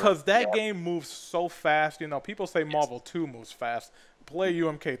 Because that game moves so fast. People say Marvel 2 moves fast. Play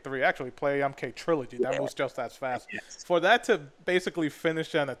UMK3. Actually, play MK Trilogy. That moves just as fast. Yes. For that to basically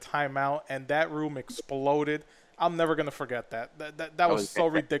finish in a timeout and that room exploded, I'm never going to forget that. That was so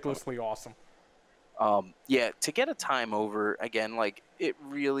ridiculously awesome. Yeah, to get a time over, again, like, it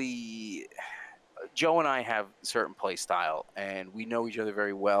really... Joe and I have a certain play style, and we know each other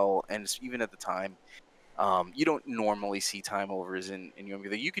very well, and even at the time, you don't normally see time overs in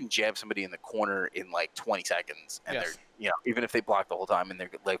UMK. You can jab somebody in the corner in like 20 seconds, and they're, even if they block the whole time and their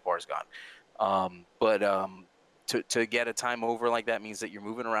leg bar's gone. But to get a time over like that means that you're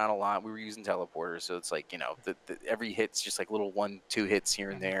moving around a lot. We were using teleporters, so it's like, you know, every hit's just like little 1-2 hits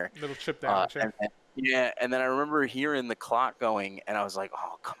here and there. Little chip damage. Yeah, and then I remember hearing the clock going, and I was like,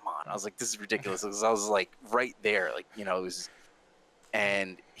 oh, come on. I was like, this is ridiculous. Because I was like right there, like, you know, it was,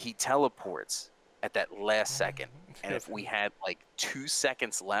 and he teleports at that last second. And if we had like 2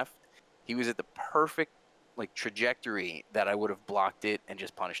 seconds left, he was at the perfect like trajectory that I would have blocked it and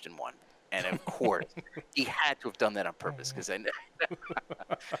just punished and won. And of course, he had to have done that on purpose because I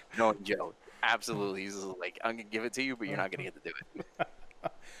know Joe. Absolutely, he's like, I'm gonna give it to you, but you're not gonna get to do it.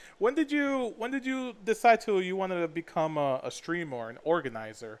 When did you decide you wanted to become a streamer or an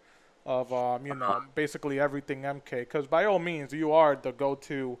organizer of you know, basically everything MK? Because by all means, you are the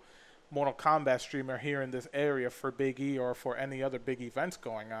go-to Mortal Kombat streamer here in this area for Big E or for any other big events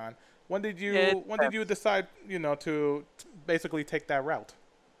going on. When did you decide, you know, to basically take that route?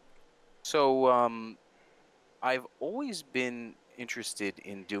 So I've always been interested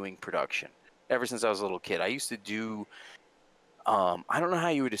in doing production ever since I was a little kid. I used to do I don't know how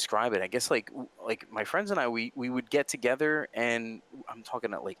you would describe it. I guess like my friends and I, we would get together, and I'm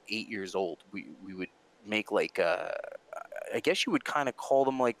talking at like 8 years old. We would make like I guess you would kind of call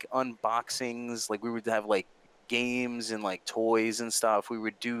them like unboxings. Like we would have like games and like toys and stuff. We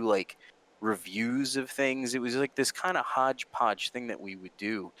would do like reviews of things. It was like this kind of hodgepodge thing that we would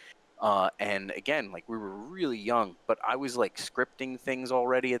do. And again, like we were really young, but I was like scripting things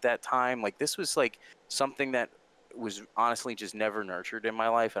already at that time. Like this was like something that was honestly just never nurtured in my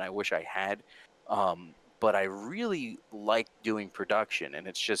life, and I wish I had. But I really like doing production, and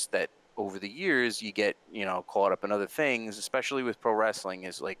it's just that over the years you get, you know, caught up in other things, especially with pro wrestling.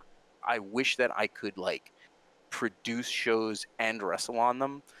 Is like I wish that I could like produce shows and wrestle on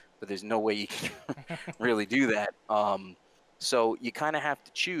them, but there's no way you can really do that. So you kind of have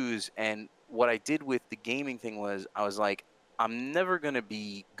to choose. And what I did with the gaming thing was I was like, I'm never going to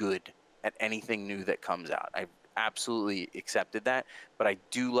be good at anything new that comes out. I absolutely accepted that, but I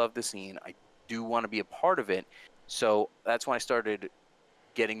do love the scene. I do want to be a part of it. So that's when I started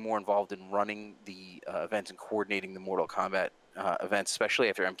getting more involved in running the events and coordinating the Mortal Kombat events, especially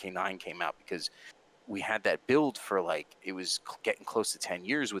after MK9 came out, because we had that build for like, it was getting close to 10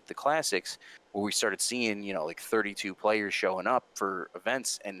 years with the classics, where we started seeing, you know, like 32 players showing up for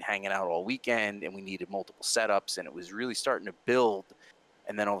events and hanging out all weekend, and we needed multiple setups, and it was really starting to build.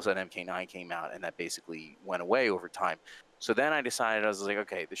 And then all of a sudden MK9 came out, and that basically went away over time. So then I decided, I was like,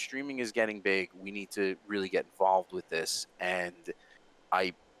 okay, the streaming is getting big. We need to really get involved with this. And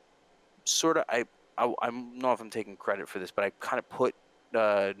I sort of, I don't know if I'm taking credit for this, but I kind of put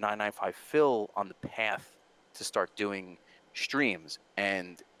 995 Phil on the path to start doing streams.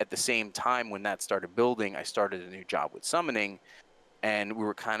 And at the same time when that started building, I started a new job with Summoning, and we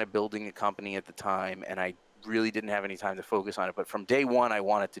were kind of building a company at the time, and I really didn't have any time to focus on it. But from day one, I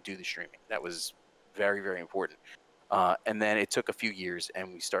wanted to do the streaming. That was very, very important. And then it took a few years,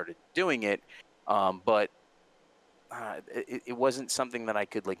 and we started doing it. But it wasn't something that I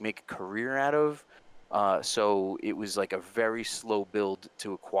could like make a career out of. So it was like a very slow build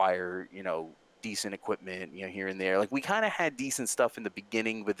to acquire, you know, decent equipment, you know, here and there. Like we kind of had decent stuff in the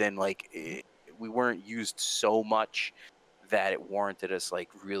beginning, but then like we weren't used so much that it warranted us like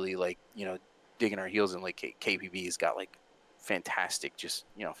really like, you know, digging our heels in. Like KPB's got like fantastic, just,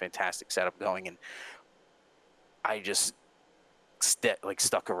 you know, fantastic setup going, and I just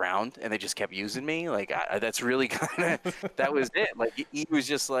stuck around, and they just kept using me. Like that's really kind of that was it. Like he was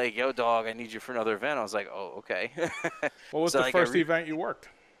just like, yo dog, I need you for another event. I was like, oh, okay. What was the like, first event you worked?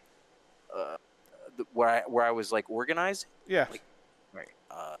 Where I was like organized. Yeah. Like, right.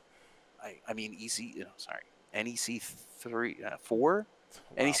 I mean NEC 4.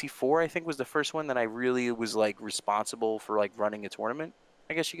 Wow. NEC 4 I think was the first one that I really was like responsible for like running a tournament,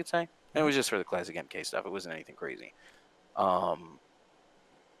 I guess you could say. And it was just for the classic MK stuff. It wasn't anything crazy.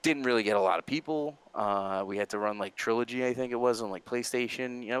 Didn't really get a lot of people. We had to run like Trilogy, I think it was, on like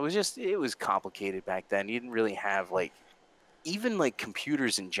PlayStation. You know, it was complicated back then. You didn't really have like, even like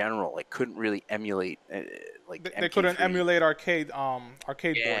computers in general, like couldn't really emulate like they couldn't emulate arcade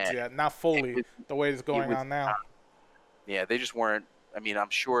boards yet, not fully was, the way it's going on now. Yeah, they just weren't. I mean,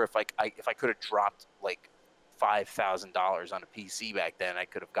 I'm sure if I could have dropped like $5,000 on a PC back then, I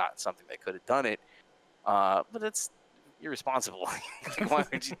could have gotten something that could have done it. But that's irresponsible. Like, why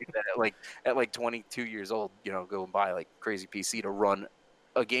would you do that at like 22 years old? You know, go and buy like crazy PC to run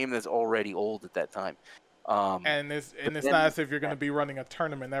a game that's already old at that time. And it's not as if you're going to be running a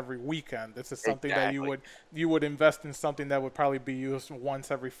tournament every weekend. This is something that you would invest in, something that would probably be used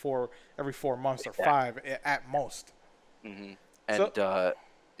once every 4 months or 5 at most. Mm-hmm. And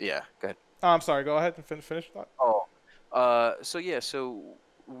yeah, go ahead. I'm sorry. Go ahead and finish that. Oh, So yeah, so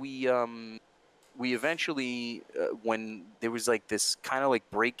we we eventually when there was like this kind of like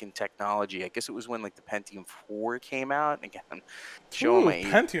break in technology. I guess it was when like the Pentium 4 came out. Again, I'm showing Ooh, my age.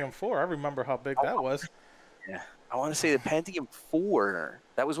 Pentium 4. I remember how big that was. Yeah, I want to say the Pentium 4.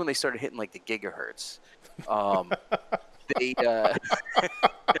 That was when they started hitting like the gigahertz. Um, they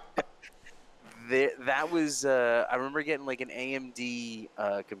that was I remember getting like an AMD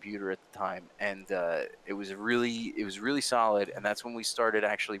computer at the time, and it was really solid. And that's when we started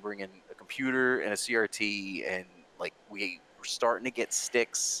actually bringing a computer and a CRT, and like we were starting to get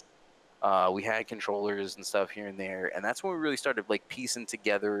sticks. We had controllers and stuff here and there, and that's when we really started like piecing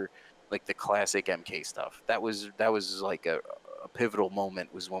together like the classic MK stuff. That was like a pivotal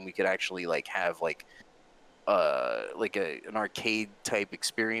moment, was when we could actually like have like an arcade type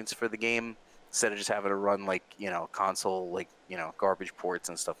experience for the game, instead of just having to run like console, like garbage ports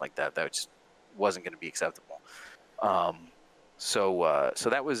and stuff like that. That just wasn't going to be acceptable. So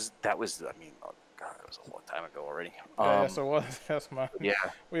that was, I mean, oh god, that was a long time ago already. Yeah, yes, it was. Yes, man. Yeah.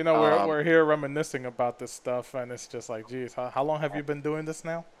 You know, we're um, we're here reminiscing about this stuff, and it's just like, geez, how long have you been doing this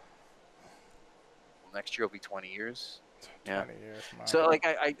now? Next year will be 20 years. Yeah. 20 years, man. So like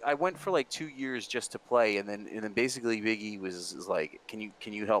I went for like 2 years just to play, and then basically Biggie was like, can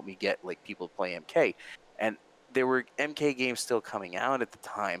you help me get like people to play MK, and there were MK games still coming out at the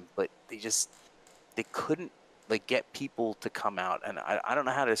time, but they couldn't like get people to come out, and I don't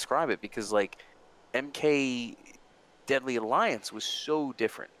know how to describe it, because like MK Deadly Alliance was so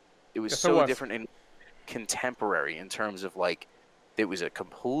different. It was Yes, it so was. different and contemporary in terms of like it was a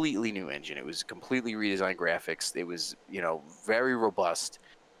completely new engine. It was completely redesigned graphics. It was, very robust.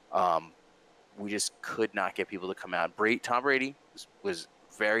 Um, we just could not get people to come out. Tom Brady was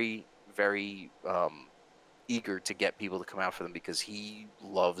very, very eager to get people to come out for them, because he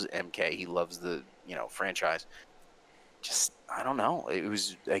loves MK. He loves the, franchise. Just, I don't know. It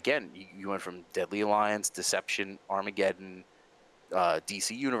was, again, you went from Deadly Alliance, Deception, Armageddon,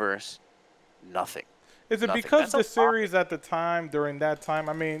 DC Universe, nothing. Is it Nothing. because That's a the lot. series at the time, during that time,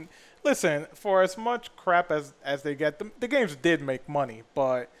 I mean, listen, for as much crap as they get, the games did make money,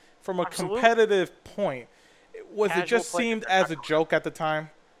 but from a Absolutely. competitive point, was it Casual just players seemed are as not a joke at the time?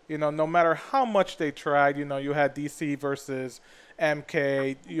 No matter how much they tried, you had DC versus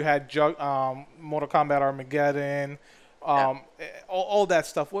MK, you had Mortal Kombat Armageddon, Yeah. all that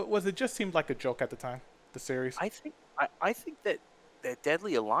stuff. Was it just seemed like a joke at the time, the series? I think that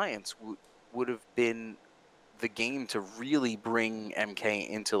Deadly Alliance would have been the game to really bring MK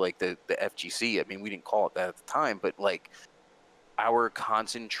into like the FGC. I mean, we didn't call it that at the time, but like our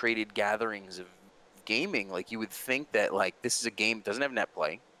concentrated gatherings of gaming, like you would think that like this is a game, doesn't have net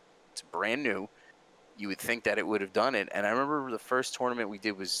play, it's brand new. You would think that it would have done it. And I remember the first tournament we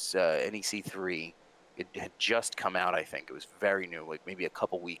did was NEC3. It had just come out, I think. It was very new, like maybe a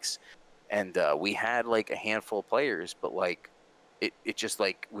couple weeks. And we had like a handful of players, but like it just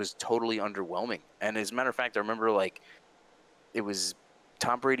like was totally underwhelming. And as a matter of fact, I remember like it was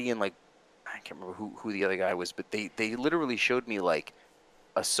Tom Brady and like I can't remember who the other guy was, but they literally showed me like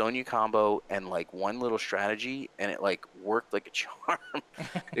a Sonya combo and like one little strategy, and it like worked like a charm.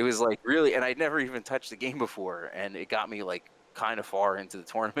 It was like really, and I'd never even touched the game before, and it got me like kind of far into the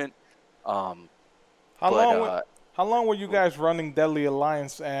tournament. Um, How but long? How long were you guys running Deadly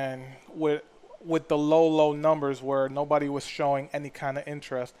Alliance, and with the low numbers where nobody was showing any kind of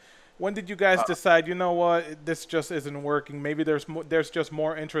interest? When did you guys decide, you know what, this just isn't working? Maybe there's just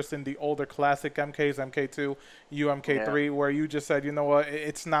more interest in the older classic MKs, MK2, UMK3, where you just said, you know what,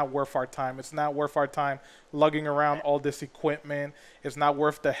 it's not worth our time. It's not worth our time lugging around all this equipment. It's not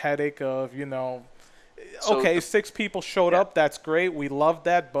worth the headache of, So okay, the- 6 people showed yeah. up. That's great. We love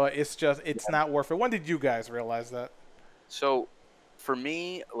that, but it's not worth it. When did you guys realize that? So for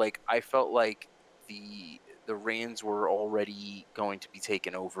me, like I felt like the reins were already going to be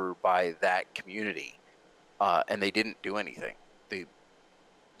taken over by that community, and they didn't do anything.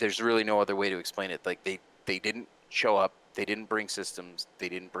 There's really no other way to explain it. Like they didn't show up. They didn't bring systems. They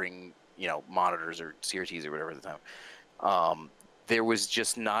didn't bring monitors or CRTs or whatever at the time. There was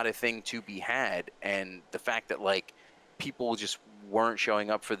just not a thing to be had, and the fact that like people just weren't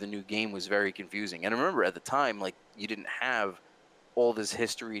showing up for the new game was very confusing. And I remember at the time, like you didn't have all this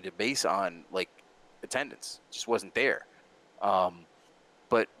history to base on, like attendance just wasn't there.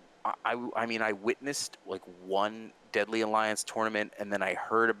 But I mean, I witnessed like one Deadly Alliance tournament, and then I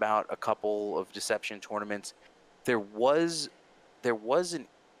heard about a couple of Deception tournaments. There was an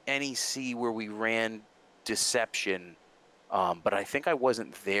NEC where we ran Deception, But I think I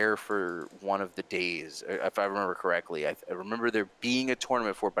wasn't there for one of the days, if I remember correctly. I remember there being a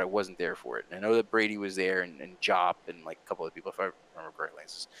tournament for it, but I wasn't there for it. And I know that Brady was there and Jop and like a couple of people, if I remember correctly.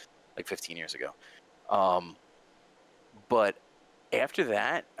 This is like 15 years ago. But after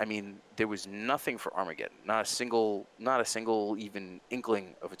that, I mean, there was nothing for Armageddon. Not a single even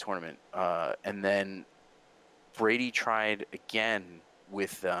inkling of a tournament. And then Brady tried again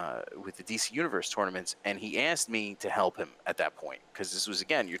with the DC Universe tournaments, and he asked me to help him at that point, because this was,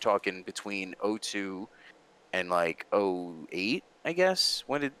 again, you're talking between '02 and like '08, I guess.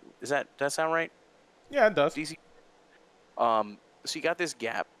 Does that sound right? Yeah, it does. DC. So you got this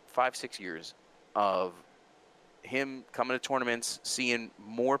gap, 5-6 years of him coming to tournaments, seeing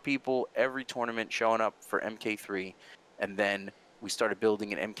more people every tournament showing up for MK3, and then we started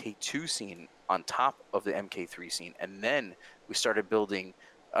building an MK2 scene on top of the MK3 scene, and then we started building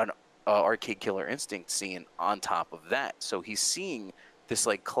an Arcade Killer Instinct scene on top of that. So he's seeing this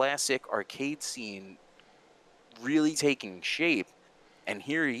like classic arcade scene really taking shape, and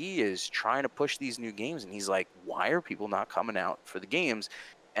here he is trying to push these new games, and he's like, why are people not coming out for the games?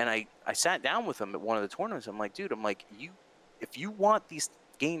 And I sat down with him at one of the tournaments. I'm like, dude, if you want these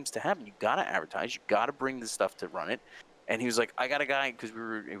games to happen, you got to advertise. You got to bring this stuff to run it. And he was like, I got a guy, because we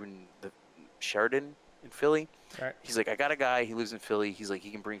were in the Sheridan in Philly. Right. He's like, I got a guy. He lives in Philly. He's like,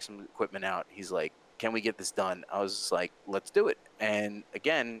 he can bring some equipment out. He's like, can we get this done? I was just like, let's do it. And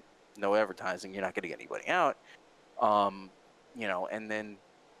again, no advertising. You're not going to get anybody out. And then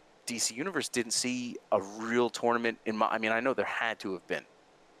DC Universe didn't see a real tournament I mean, I know there had to have been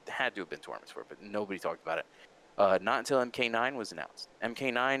tournaments for it, but nobody talked about it. Not until MK9 was announced.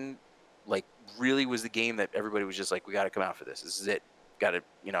 MK9, like, really was the game that everybody was just like, we got to come out for this. This is it. Got to,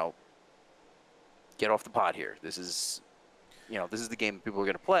 get off the pot here. This is the game people are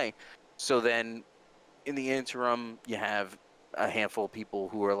going to play. So then, in the interim, you have a handful of people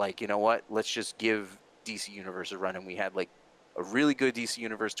who are like, you know what? Let's just give DC Universe a run. And we had like a really good DC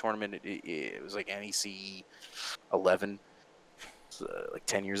Universe tournament. It was like NEC 11. Like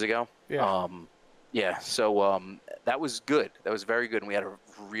 10 years ago. Yeah. So that was good. That was very good, and we had a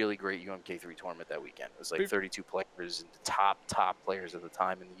really great UMK3 tournament that weekend. It was like 32 players, and the top players at the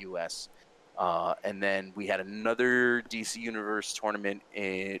time in the U.S. And then we had another DC Universe tournament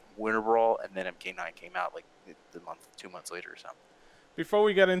in Winter Brawl, and then MK9 came out like 2 months later or something. Before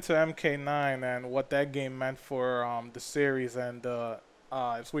we get into MK9 and what that game meant for the series and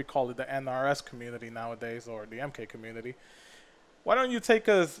as we call it, the NRS community nowadays, or the MK community, why don't you take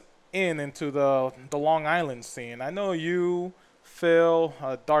us into the Long Island scene? I know you, Phil,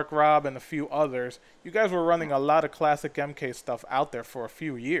 Dark Rob, and a few others. You guys were running a lot of classic MK stuff out there for a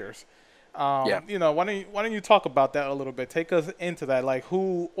few years. Why don't you talk about that a little bit? Take us into that. Like,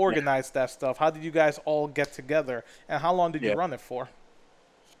 who organized that stuff? How did you guys all get together? And how long did you run it for?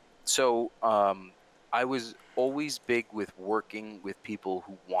 So I was always big with working with people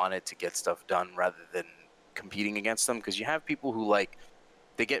who wanted to get stuff done rather than competing against them, because you have people who, like,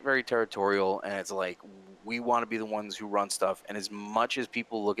 they get very territorial, and it's like, we want to be the ones who run stuff. And as much as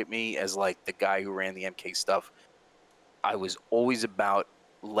people look at me as like the guy who ran the MK stuff, I was always about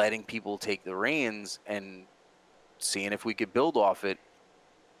letting people take the reins and seeing if we could build off it.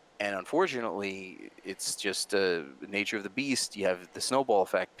 And unfortunately, it's just the nature of the beast. You have the snowball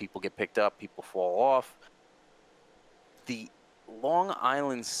effect. People get picked up, people fall off. The Long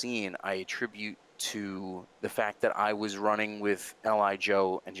Island scene I attribute to the fact that I was running with L.I.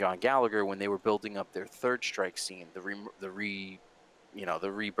 Joe and John Gallagher when they were building up their Third Strike scene, the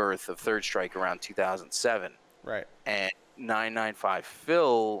rebirth of Third Strike around 2007. Right. And 995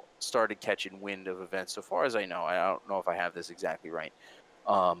 Phil started catching wind of events. So far as I know, I don't know if I have this exactly right,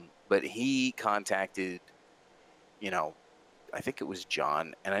 but he contacted, I think it was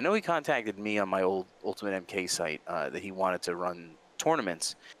John, and I know he contacted me on my old Ultimate MK site that he wanted to run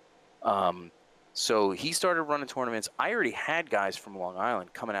tournaments. So he started running tournaments. I already had guys from Long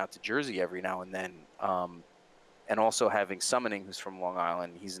Island coming out to Jersey every now and then, and also having Summoning, who's from Long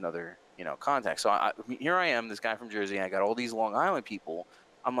Island. He's another, contact. So here I am, this guy from Jersey. I got all these Long Island people.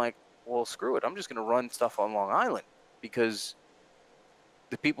 I'm like, well, screw it. I'm just going to run stuff on Long Island because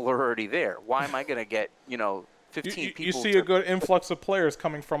the people are already there. Why am I going to get, 15 people? You see a good influx of players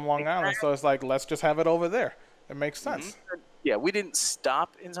coming from Long Island, so it's like, let's just have it over there. It makes sense. Mm-hmm. Yeah, we didn't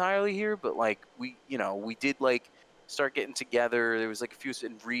stop entirely here, but like we did like start getting together. There was like a few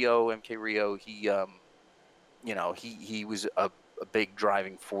in Rio, MK Rio. He was a big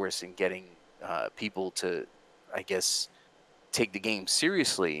driving force in getting people to, I guess, take the game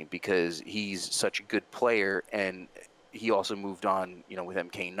seriously because he's such a good player, and he also moved on. With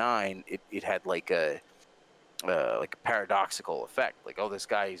MK9, it had like a like a paradoxical effect. Like, oh, this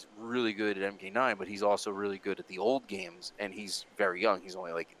guy is really good at MK9, but he's also really good at the old games, and he's very young. He's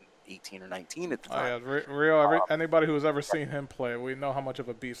only like 18 or 19 at the Oh time. yeah, Rio. Anybody who's ever seen him play, we know how much of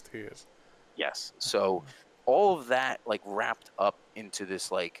a beast he is. Yes. So all of that like wrapped up into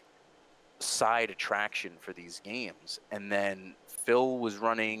this like side attraction for these games. And then Phil was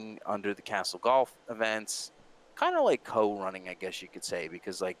running under the Castle Golf events, kind of like co-running, I guess you could say,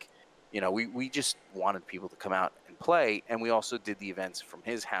 because like, we just wanted people to come out and play. And we also did the events from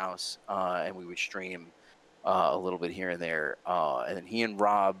his house, and we would stream a little bit here and there. And then he and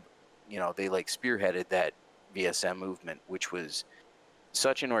Rob, they like spearheaded that VSM movement, which was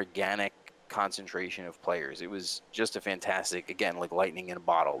such an organic concentration of players. It was just a fantastic, again, like lightning in a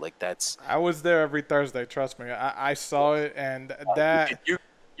bottle. Like that's. I was there every Thursday. Trust me, I saw it, and that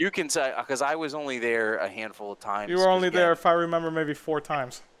you can say, because I was only there a handful of times. you were only there, if I remember, maybe 4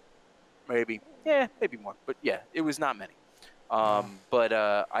 times. Maybe, yeah, maybe more, but yeah, it was not many. But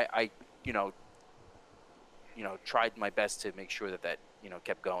I tried my best to make sure that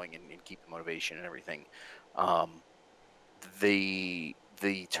kept going and keep the motivation and everything.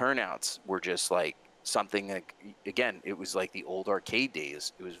 The turnouts were just like something like, again, it was like the old arcade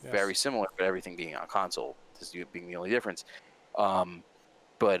days. It was very similar, but everything being on console, this being the only difference.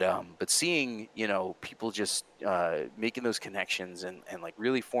 But seeing, people just making those connections and like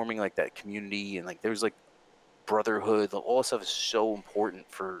really forming like that community, and like there's like brotherhood, all that stuff is so important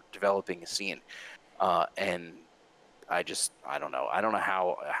for developing a scene. And I don't know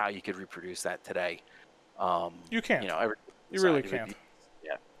how you could reproduce that today. You can't. You really can't.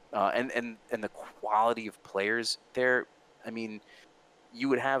 And the quality of players there. I mean, you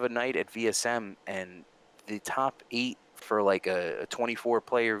would have a night at VSM, and the top 8 for like a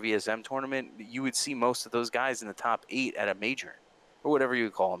 24-player VSM tournament, you would see most of those guys in the top 8 at a major, or whatever you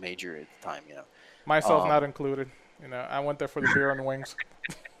would call a major at the time. Myself not included. I went there for the beer and wings.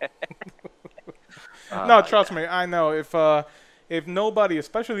 No, trust me, I know if nobody,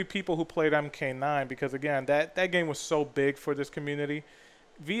 especially people who played MK9, because again, that game was so big for this community.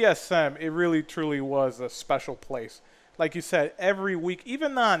 VSM, it really truly was a special place. Like you said, every week,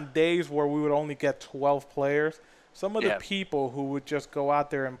 even on days where we would only get 12 players, some of the people who would just go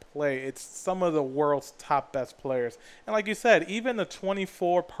out there and play, it's some of the world's top best players. And like you said, even the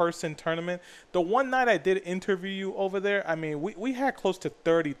 24-person tournament, the one night I did interview you over there, I mean, we had close to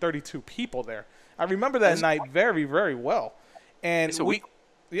 30, 32 people there. I remember that night very, very well. And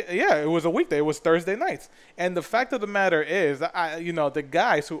yeah, it was a weekday. It was Thursday nights. And the fact of the matter is, the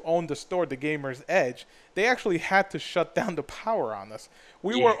guys who owned the store, the Gamer's Edge, they actually had to shut down the power on us.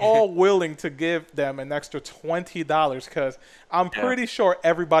 We were all willing to give them an extra $20 because I'm pretty sure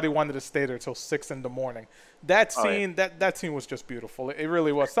everybody wanted to stay there till 6 in the morning. That scene, that scene was just beautiful. It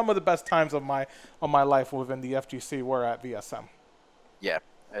really was. Some of the best times of my life within the FGC were at VSM. Yeah,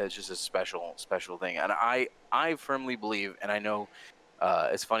 it's just a special thing, and I firmly believe, and I know.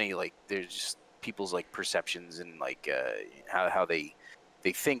 It's funny, like there's just people's like perceptions and like how they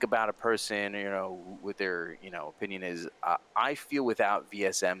think about a person, what their opinion is. I feel without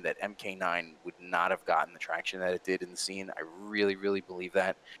VSM that MK9 would not have gotten the traction that it did in the scene. I really, really believe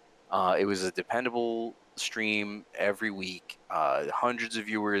that. It was a dependable stream every week, hundreds of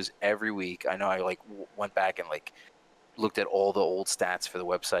viewers every week. I know I like went back and like looked at all the old stats for the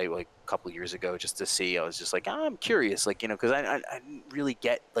website like a couple of years ago just to see. I was just like, I'm curious, like, because I didn't really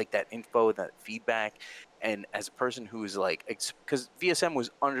get like that info, that feedback. And as a person who is like, because VSM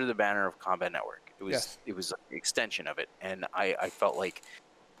was under the banner of Combat Network, it was an extension of it, and I felt like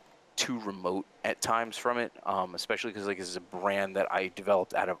too remote at times from it, especially because like this is a brand that I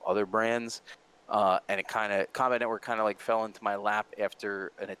developed out of other brands. And it Combat Network kind of like fell into my lap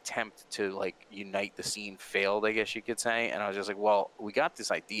after an attempt to like unite the scene failed, I guess you could say. And I was just like, well, we got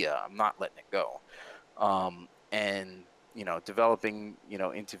this idea. I'm not letting it go. And, developing,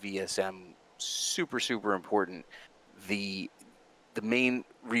 into VSM, super, super important. The main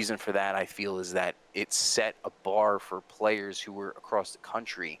reason for that, I feel, is that it set a bar for players who were across the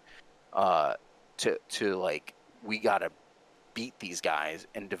country to like, we got to beat these guys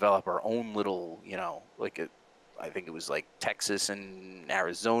and develop our own little, I think it was like Texas and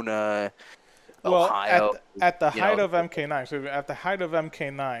Arizona, Ohio. At the height of MK9, so at the height of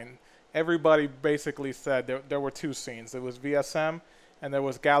MK9, everybody basically said there were 2 scenes. There was VSM and there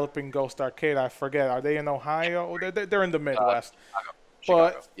was Galloping Ghost Arcade. I forget, are they in Ohio? Or they're in the Midwest.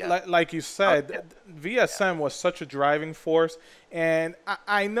 Chicago, but like you said, VSM was such a driving force. And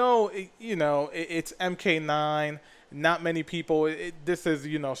I know, it's MK9. Not many people. This is,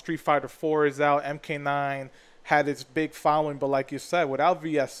 Street Fighter 4 is out. MK9 had its big following. But like you said, without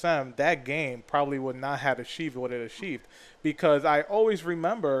VSM, that game probably would not have achieved what it achieved. Because I always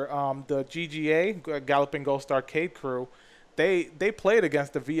remember the GGA, Galloping Ghost Arcade crew, they played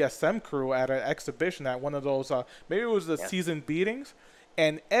against the VSM crew at an exhibition at one of those, maybe it was the season beatings,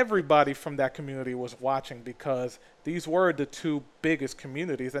 and everybody from that community was watching because these were the two biggest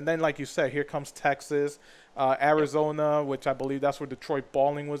communities. And then, like you said, here comes Texas, Arizona, which I believe that's where Detroit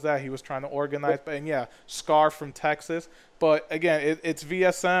Balling was at. He was trying to organize. And yeah, Scar from Texas. But again, it's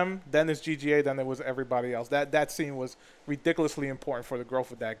VSM, then it's GGA, then it was everybody else. That scene was ridiculously important for the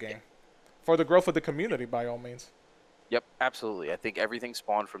growth of that game, for the growth of the community, by all means. Yep, absolutely. I think everything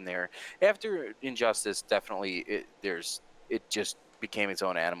spawned from there. After Injustice, definitely, it just became its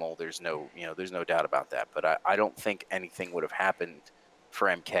own animal. There's no doubt about that. But I don't think anything would have happened for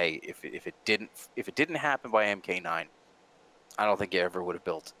MK if it didn't happen by MK9. I don't think it ever would have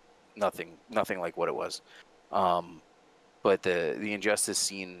built nothing like what it was. But the Injustice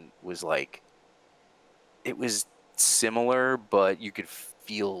scene was like, it was similar, but you could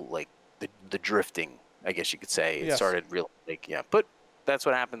feel like the drifting, I guess you could say. It started real but that's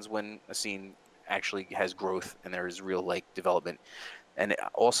what happens when a scene actually has growth and there is real like development. And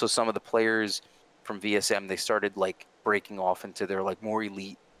also some of the players from VSM, they started like breaking off into their like more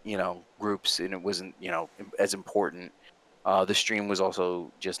elite, groups, and it wasn't, as important. The stream was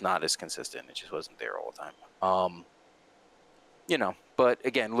also just not as consistent. It just wasn't there all the time. But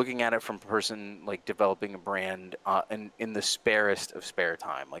again, looking at it from a person like developing a brand and in the sparest of spare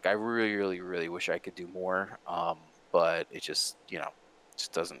time, like I really, really, really wish I could do more. But it just,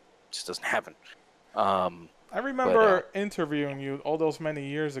 just doesn't happen. I remember interviewing you all those many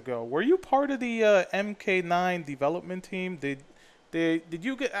years ago. Were you part of the MK9 development team? Did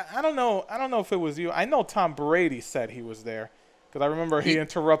you get? I don't know if it was you. I know Tom Brady said he was there. Because I remember he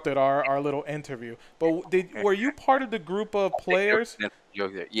interrupted our little interview. But were you part of the group of players?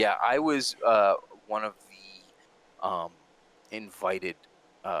 Yeah, I was one of the invited.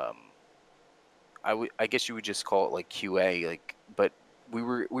 I guess you would just call it like QA. But we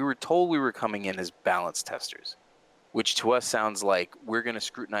were told we were coming in as balance testers, which to us sounds like we're going to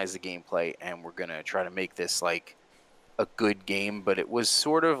scrutinize the gameplay and we're going to try to make this like a good game. But it was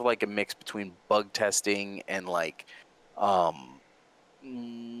sort of like a mix between bug testing and like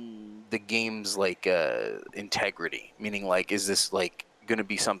the game's like integrity, meaning like, is this like going to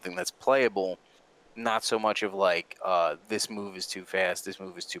be something that's playable? Not so much of like this move is too fast, this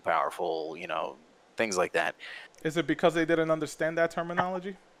move is too powerful, things like that. Is it because they didn't understand that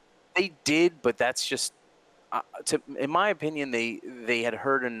terminology? They did, but that's just in my opinion, they had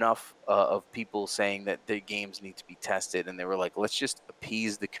heard enough of people saying that their games need to be tested, and they were like, let's just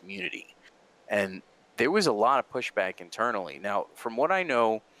appease the community. And there was a lot of pushback internally. Now, from what I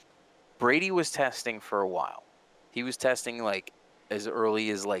know, Brady was testing for a while. He was testing like as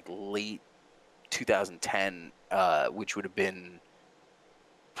early as like late 2010, which would have been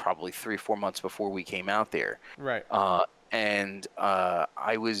probably 3-4 months before we came out there. Right. And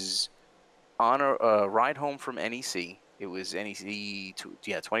I was on a ride home from NEC. It was NEC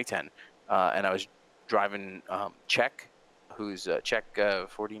 2010, and I was driving Czech, who's Czech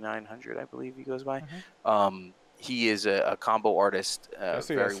 4900, I believe he goes by. Mm-hmm. He is a combo artist,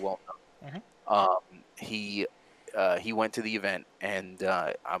 very well known. Mm-hmm. He went to the event, and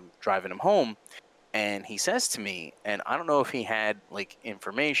I'm driving him home, and he says to me, and I don't know if he had like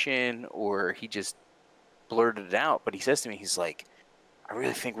information or he just blurted it out, but he says to me, he's like, I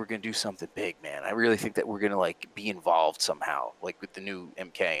really think we're going to do something big, man. I really think that we're going to like be involved somehow, like with the new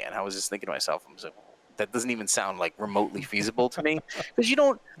MK. And I was just thinking to myself, I was like, that doesn't even sound like remotely feasible to me, because you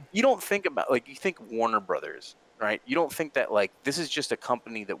don't think about, like, you think Warner Brothers, right? You don't think that like this is just a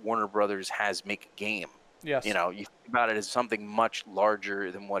company that Warner Brothers has make a game. Yes. You think about it as something much larger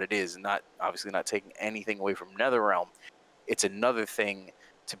than what it is, and obviously not taking anything away from NetherRealm. It's another thing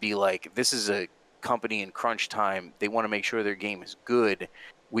to be like, this is a company in crunch time. They want to make sure their game is good.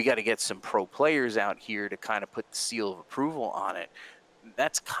 We got to get some pro players out here to kind of put the seal of approval on it.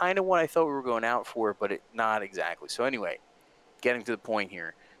 That's kind of what I thought we were going out for, but not exactly. So anyway, getting to the point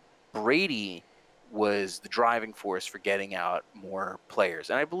here, Brady was the driving force for getting out more players.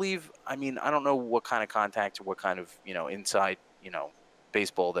 And I believe, I don't know what kind of contacts or what kind of, inside,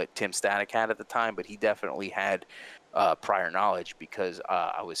 baseball that Tim Static had at the time, but he definitely had prior knowledge, because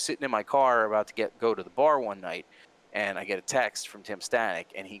I was sitting in my car about to go to the bar one night, and I get a text from Tim Static,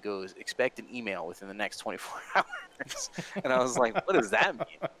 and he goes, expect an email within the next 24 hours. And I was like, what does that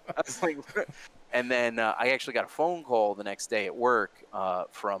mean? I was like, what? And then I actually got a phone call the next day at work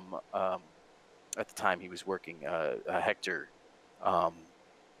from, at the time he was working, Hector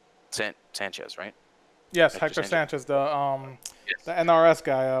Sanchez, right? Yes, Hector Hector Sanchez. Sanchez, the Yes. the NRS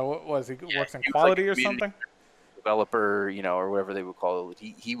guy. What was he? Yeah, Works in he was like quality a or community something? developer, or whatever they would call it.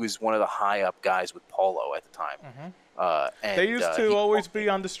 He was one of the high up guys with Paulo at the time. They And used to he always called be me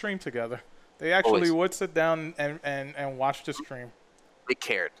on the stream together. They actually always. would sit down and watch the stream. They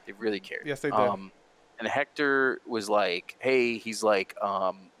cared. They really cared. Yes, they did. And Hector was like, "Hey, he's like,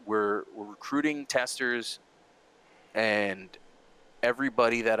 we're recruiting testers, and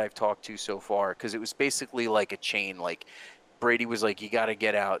everybody that I've talked to so far, because it was basically like a chain. Like Brady was like, you got to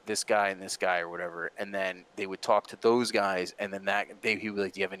get out this guy and this guy or whatever, and then they would talk to those guys, and then he would be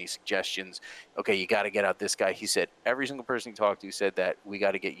like, do you have any suggestions? Okay, you got to get out this guy. He said every single person he talked to said that we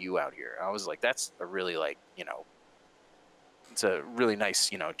got to get you out here. I was like, that's a really it's a really nice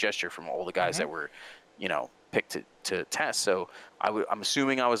gesture from all the guys that were picked to test. So I'm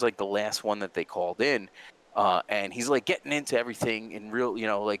assuming I was like the last one that they called in. And he's like getting into everything in real,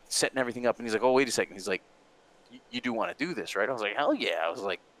 like setting everything up. And he's like, "Oh, wait a second." He's like, "You do want to do this, right?" I was like, "Hell yeah!" I was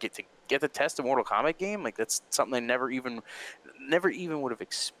like, "Get to test a Mortal Kombat game? Like that's something I never even would have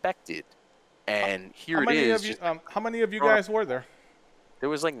expected." And here it is. How many of you guys were there? There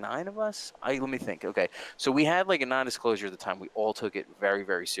was like 9 of us. Let me think. Okay, so we had like a non-disclosure at the time. We all took it very,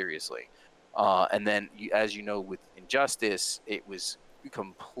 very seriously. And then, as you know, with Injustice, it was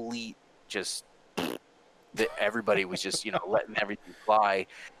complete just. That everybody was just letting everything fly.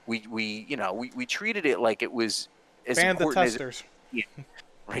 We treated it like it was as Ban the important testers. Yeah,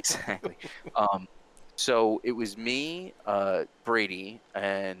 exactly. So it was me, Brady,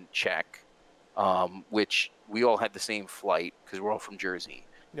 and Czech, which we all had the same flight because we're all from Jersey.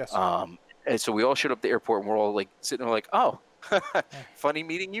 Yes. And so we all showed up at the airport and we're all like sitting there like, oh, funny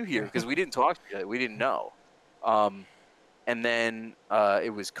meeting you here, because we didn't talk to each other. We didn't know. And then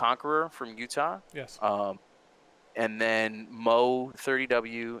it was Conqueror from Utah. Yes. And then Mo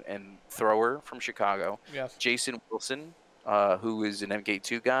 30W and Thrower from Chicago. Yes. Jason Wilson, who is an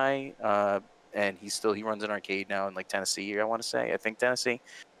MK2 guy, and he runs an arcade now in like Tennessee. I want to say, I think Tennessee.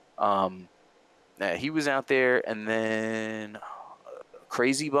 He was out there, and then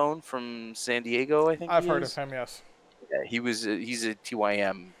Crazy Bone from San Diego. I think I've heard of him. Yes. Yeah, he's a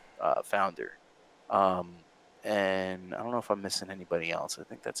TYM founder. And I don't know if I'm missing anybody else. I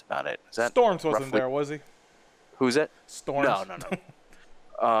think that's about it. Is that Storms wasn't there, was he? Who's that? Storms.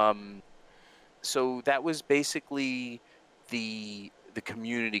 No. So that was basically the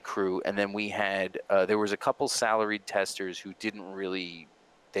community crew, and then we had there was a couple salaried testers who didn't really.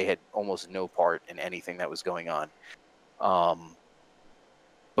 They had almost no part in anything that was going on.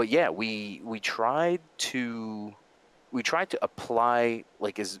 But yeah, we tried to apply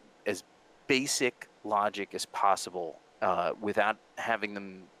like as basic logic as possible without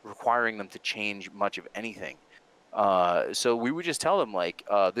requiring them to change much of anything. So we would just tell them like,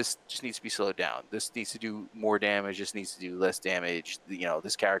 this just needs to be slowed down. This needs to do more damage. This needs to do less damage.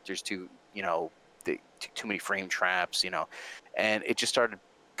 This character's too many frame traps. And it just started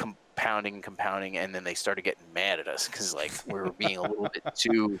compounding, and then they started getting mad at us because like we were being a little bit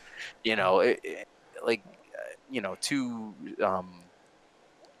too, too.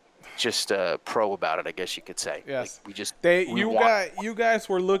 Just pro about it, I guess you could say. Yes. Like you guys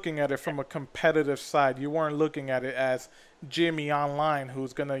were looking at it from a competitive side. You weren't looking at it as Jimmy Online,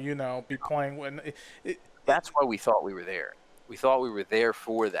 who's gonna be playing when. That's why we thought we were there. We thought we were there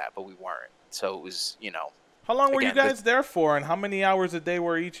for that, but we weren't. So it was, How long were you guys there for, and how many hours a day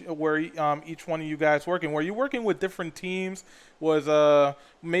were each one of you guys working? Were you working with different teams? Was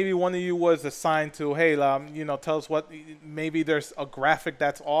maybe one of you was assigned to, hey, tell us what, maybe there's a graphic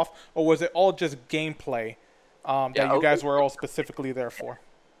that's off, or was it all just gameplay that you guys were all specifically there for?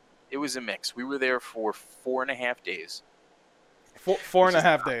 It was a mix. We were there for 4.5 days.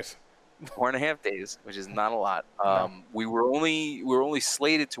 4.5 days. 4.5 days, which is not a lot. We were only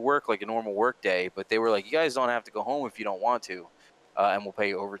slated to work like a normal work day, but they were like, you guys don't have to go home if you don't want to, and we'll pay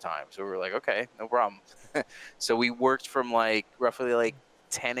you overtime. So we were like, okay, no problem. So we worked from like roughly like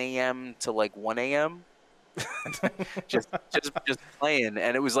 10 a.m. to like 1 a.m. just playing.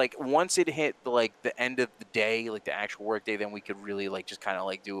 And it was like once it hit the end of the day, like the actual work day, then we could really like just kind of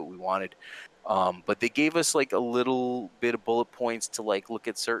like do what we wanted. But they gave us like a little bit of bullet points to like look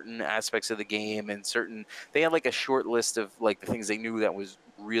at certain aspects of the game, and they had like a short list of like the things they knew that was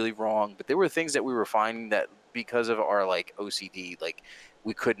really wrong, but there were things that we were finding that because of our like OCD, like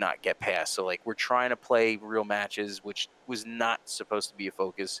we could not get past. So like we're trying to play real matches, which was not supposed to be a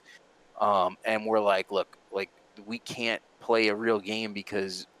focus. And we're like, look, like we can't play a real game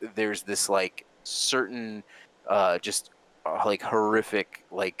because there's this like certain like horrific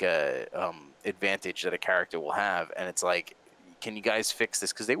like advantage that a character will have, and it's like, can you guys fix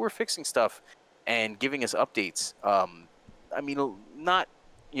this? Because they were fixing stuff and giving us updates. I mean, not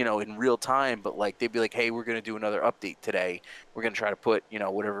in real time, but like they'd be like, "Hey, we're gonna do another update today. We're gonna try to put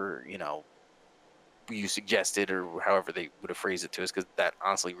whatever you suggested or however they would have phrased it to us, because that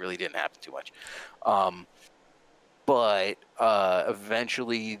honestly really didn't happen too much." Um, but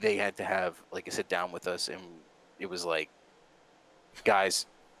eventually they had to have like a sit down with us, and it was like, guys,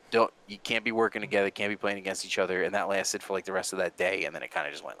 you can't be working together, can't be playing against each other, and that lasted for like the rest of that day, and then it kind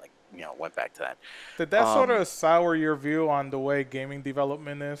of just went like went back to that. Did that sort of sour your view on the way gaming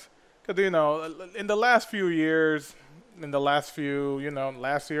development is? Because in the last few years, last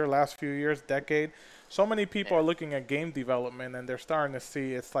year, last few years, decade, so many people are looking at game development and they're starting to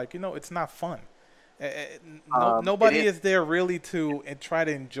see it's like it's not fun. Nobody is there really to try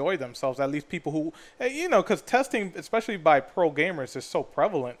to enjoy themselves. At least people who, because testing, especially by pro gamers, is so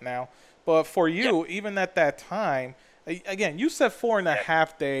prevalent now. But for you, even at that time, again, you said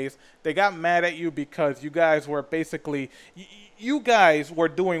 4.5 days. They got mad at you because you guys were basically, you guys were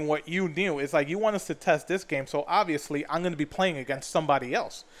doing what you knew. It's like, you want us to test this game, so obviously I'm going to be playing against somebody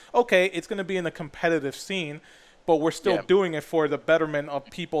else. Okay, it's going to be in a competitive scene, but we're still doing it for the betterment of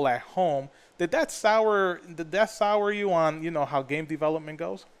people at home. Did that sour you on how game development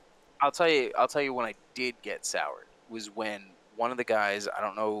goes? I'll tell you when I did get soured was when one of the guys, I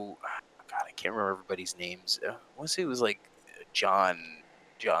don't know, God, I can't remember everybody's names. I want to say it was like John's.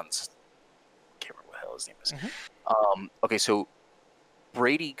 I can't remember what the hell his name is. Mm-hmm. Okay, so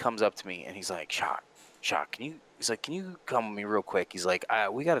Brady comes up to me and he's like, Shock, can you come with me real quick? He's like,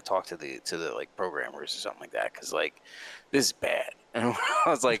 we got to talk to the like programmers or something like that, because like this is bad. And I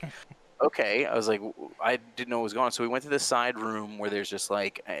was like, okay. I was like, I didn't know what was going on. So we went to this side room where there's just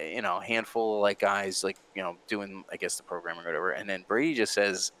like a handful of like guys like doing, I guess, the programming or whatever. And then Brady just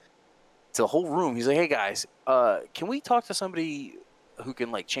says to the whole room, he's like, "Hey guys, can we talk to somebody who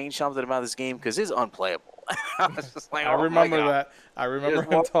can like change something about this game, because it's unplayable." I was just like, I remember that. I remember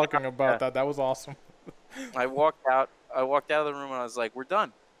him talking about that. That was awesome. I walked out of the room and I was like, "We're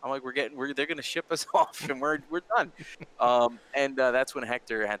done." I'm like, they're gonna ship us off and we're done. And that's when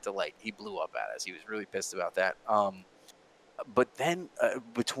Hector had to he blew up at us. He was really pissed about that. But then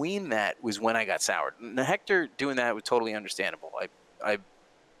between that was when I got soured. Now, Hector doing that was totally understandable. I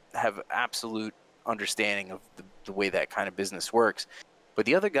have absolute understanding of the way that kind of business works. But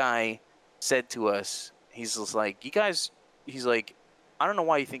the other guy said to us, he's just like, "You guys," he's like, "I don't know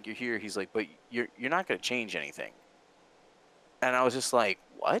why you think you're here." He's like, "But you're not going to change anything." And I was just like,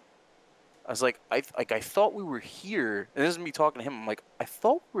 "What?" I was like, I thought we were here, and this is me talking to him. I'm like, "I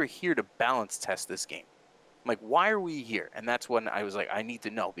thought we were here to balance test this game. I'm like, why are we here?" And that's when I was like, I need to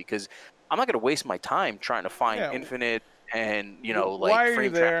know, because I'm not going to waste my time trying to find Infinite and why are you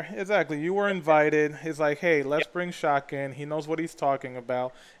there? Exactly. You were invited. It's like, hey, let's bring Shock in. He knows what he's talking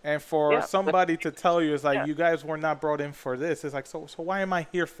about. And for somebody to tell you, it's like, you guys were not brought in for this. It's like, so why am I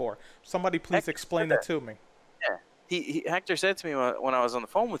here for? Somebody please explain it to me. Yeah. Hector said to me when I was on the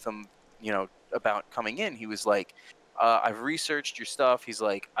phone with him, about coming in, he was like, "I've researched your stuff." He's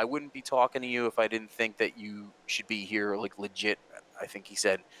like, "I wouldn't be talking to you if I didn't think that you should be here, like legit," I think he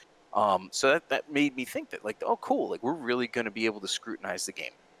said. So that made me think that, like, oh, cool, like we're really going to be able to scrutinize the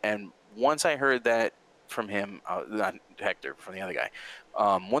game. And once I heard that from him, not Hector, from the other guy,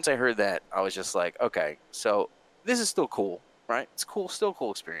 once I heard that, I was just like, okay, so this is still cool, right? It's cool, still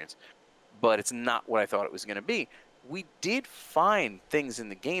cool experience, but it's not what I thought it was going to be. We did find things in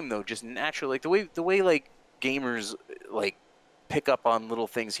the game though, just naturally, like the way like gamers like pick up on little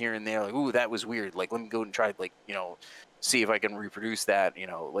things here and there, like, ooh, that was weird, like let me go and try, like, see if I can reproduce that,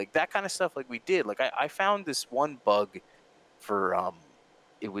 like that kind of stuff. Like we did, like I found this one bug for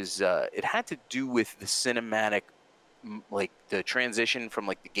it had to do with the cinematic, like the transition from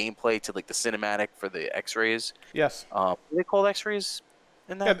like the gameplay to like the cinematic for the X-rays. Yes. Were they called X-rays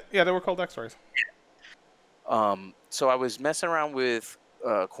in that? Yeah, they were called X-rays. So I was messing around with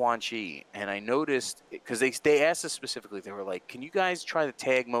Quan Chi, and I noticed, because they asked us specifically, they were like, "Can you guys try the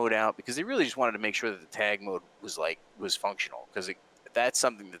tag mode out?" Because they really just wanted to make sure that the tag mode was functional, because that's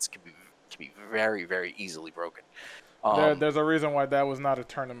something that can be very, very easily broken. There's a reason why that was not a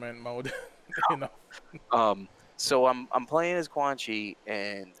tournament mode. So I'm playing as Quan Chi,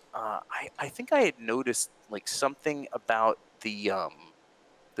 and I think I had noticed like something about the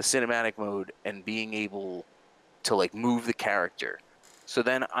cinematic mode and being able to like move the character. So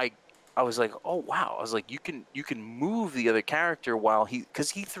then I was like, oh wow! I was like, you can move the other character while he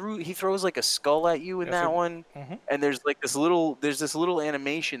throws like a skull at you in that one, and there's this little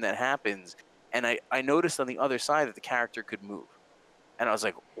animation that happens, and I noticed on the other side that the character could move, and I was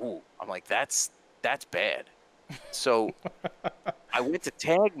like, ooh, I'm like, that's bad. So I went to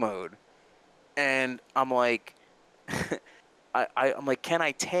tag mode, and I'm like, I'm like, can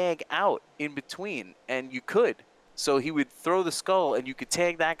I tag out in between? And you could. So he would throw the skull, and you could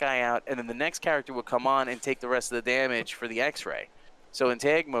tag that guy out, and then the next character would come on and take the rest of the damage for the X-ray. So in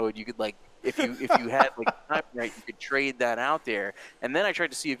tag mode, you could like, if you had like time right, you could trade that out there. And then I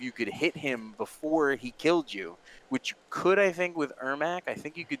tried to see if you could hit him before he killed you, which you could, I think, with Ermac. I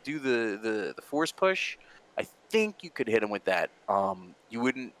think you could do the force push. I think you could hit him with that. You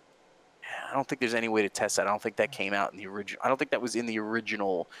wouldn't. I don't think there's any way to test that. I don't think that came out in the original. I don't think that was in the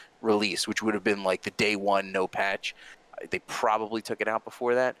original release, which would have been like the day one no patch. They probably took it out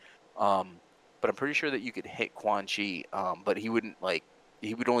before that. But I'm pretty sure that you could hit Quan Chi, but he wouldn't like.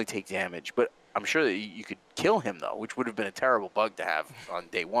 He would only take damage. But I'm sure that you could kill him though, which would have been a terrible bug to have on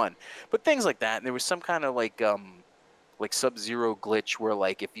day one. But things like that. And there was some kind of like Sub-Zero glitch where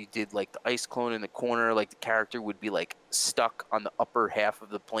like if you did like the ice clone in the corner, like the character would be like stuck on the upper half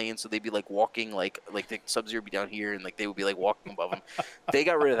of the plane, so they'd be like walking like the Sub-Zero would be down here and like they would be like walking above them. They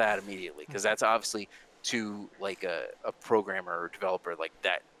got rid of that immediately because that's obviously to like a programmer or developer like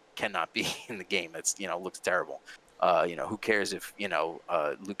that cannot be in the game. That's looks terrible. Who cares if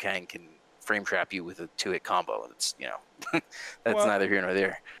Liu Kang can frame trap you with a 2-hit combo? It's that's Well, neither here nor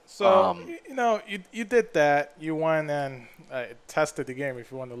there. So you did that. You went and tested the game.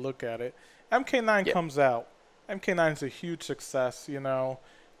 If you want to look at it, MK9 Yeah. comes out. MK9 is a huge success.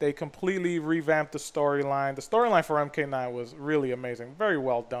 They completely revamped the storyline. The storyline for MK9 was really amazing, very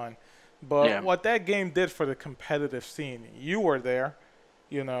well done. But Yeah. what that game did for the competitive scene, you were there.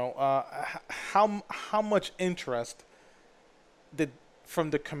 How much interest did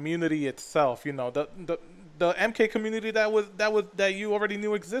from the community itself? The MK community that you already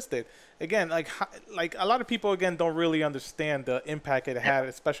knew existed. Again, like a lot of people again don't really understand the impact it had,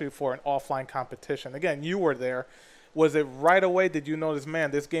 especially for an offline competition. Again, you were there. Was it right away? Did you notice,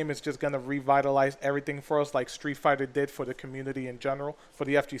 man, this game is just gonna revitalize everything for us, like Street Fighter did for the community in general, for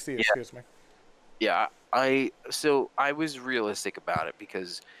the FGC? Excuse me. Yeah, I was realistic about it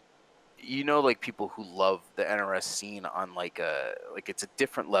because like people who love the NRS scene on like it's a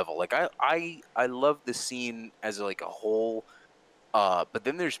different level. Like I love the scene as like a whole, but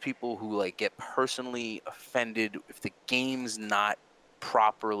then there's people who like get personally offended if the game's not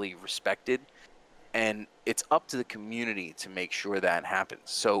properly respected, and it's up to the community to make sure that happens.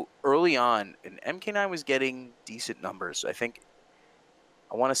 So early on, and MK9 was getting decent numbers. I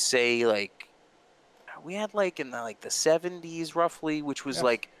want to say like we had like in the 70s roughly, which was Yes.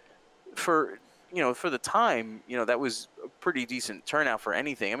 like for the time, that was a pretty decent turnout for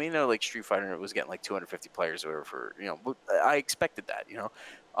anything. I mean, like Street Fighter was getting like 250 players or whatever for, but I expected that,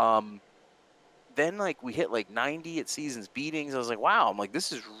 then like we hit like 90 at seasons beatings. I was like, wow, I'm like,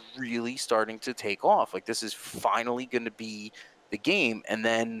 this is really starting to take off. Like this is finally going to be the game. And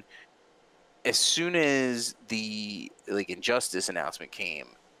then as soon as the like Injustice announcement came,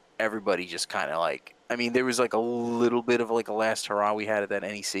 everybody just kind of like, I mean, there was like a little bit of like a last hurrah we had at that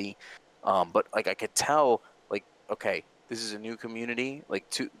NEC. But like I could tell, like, okay, this is a new community, like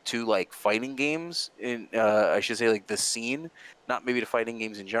to like fighting games in I should say like the scene, not maybe to fighting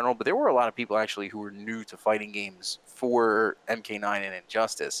games in general, but there were a lot of people actually who were new to fighting games for MK9 and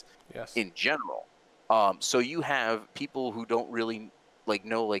Injustice Yes. in general. So you have people who don't really like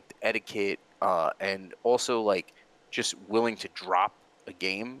know like the etiquette, and also like just willing to drop a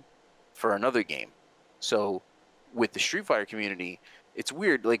game for another game. So with the Street Fighter community, it's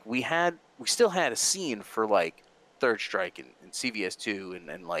weird. Like we still had a scene for like Third Strike and CVS2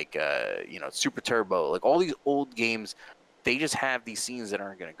 and like Super Turbo, like all these old games. They just have these scenes that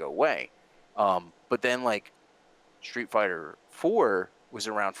aren't going to go away. But then like Street Fighter 4 was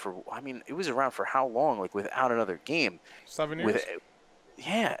around for, I mean, it was around for how long? Like without another game. 7 years.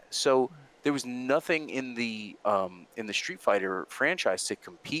 Yeah. So there was nothing in the Street Fighter franchise to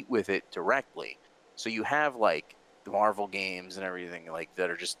compete with it directly. So you have like the Marvel games and everything like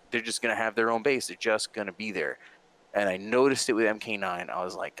that they're just gonna have their own base. They're just gonna be there. And I noticed it with MK9. I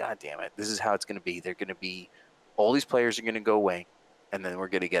was like, God damn it, this is how it's gonna be. They're gonna be all these players are gonna go away, and then we're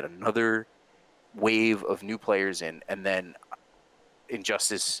gonna get another wave of new players in, and then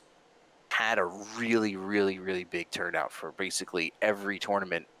Injustice had a really, really, really big turnout for basically every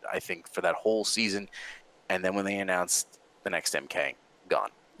tournament, I think, for that whole season. And then when they announced the next MK, gone.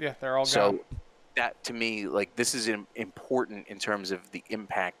 Yeah, they're all So gone. that to me, like this is important in terms of the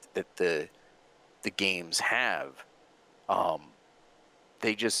impact that the games have.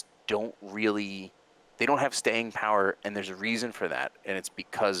 They just don't really, they don't have staying power, and there's a reason for that, and it's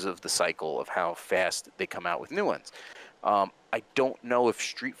because of the cycle of how fast they come out with new ones. I don't know if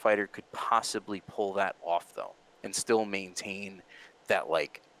Street Fighter could possibly pull that off though, and still maintain that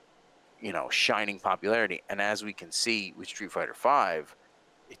like shining popularity. And as we can see with Street Fighter V,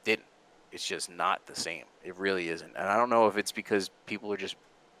 it didn't. It's just not the same. It really isn't. And I don't know if it's because people are just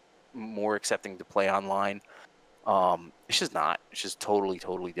more accepting to play online. It's just not. It's just totally,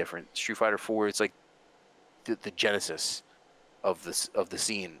 totally different. Street Fighter 4, it's like the genesis of the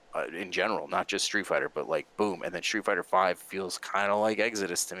scene in general, not just Street Fighter, but like boom. And then Street Fighter 5 feels kind of like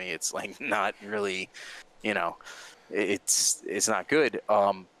Exodus to me. It's like not really, it's not good.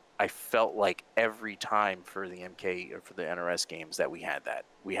 I felt like every time for the MK or for the NRS games that we had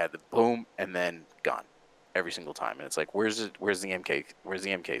the boom and then gone every single time. And it's like, where's the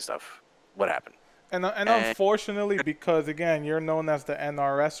MK stuff? What happened? And unfortunately, because again, you're known as the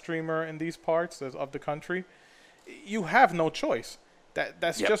NRS streamer in these parts of the country, you have no choice.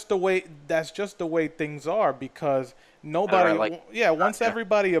 That's Yep. just the way things are, because nobody once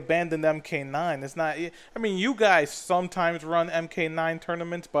everybody abandoned MK9, it's not. I mean, you guys sometimes run MK9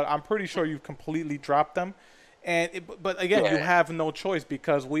 tournaments, but I'm pretty sure you've completely dropped them. But again, you have no choice,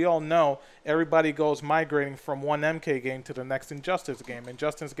 because we all know everybody goes migrating from one MK game to the next Injustice game to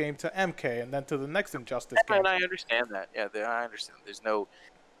MK, and then to the next Injustice game. And I understand that. Yeah, I understand. There's no,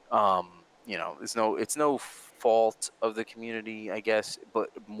 it's no fault of the community, I guess,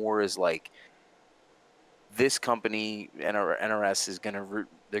 but more is like this company, NRS, is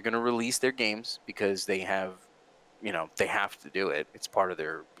they're gonna release their games because they have, they have to do it. It's part of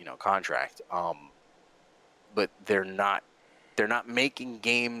their, contract. But they're not making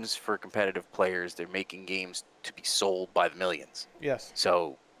games for competitive players. They're making games to be sold by the millions. Yes.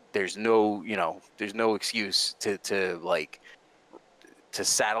 So there's no excuse to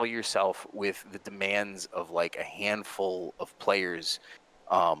saddle yourself with the demands of like a handful of players.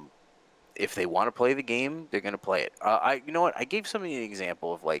 If they want to play the game, they're going to play it. I gave somebody an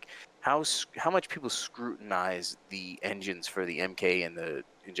example of like how much people scrutinize the engines for the MK and the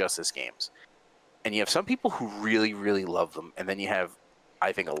Injustice games. And you have some people who really, really love them, and then you have,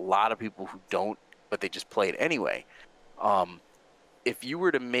 I think, a lot of people who don't, but they just play it anyway. If you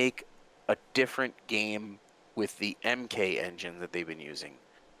were to make a different game with the MK engine that they've been using,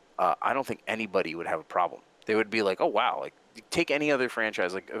 I don't think anybody would have a problem. They would be like, oh, wow. Like, take any other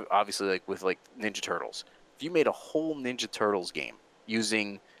franchise, like obviously like with like Ninja Turtles. If you made a whole Ninja Turtles game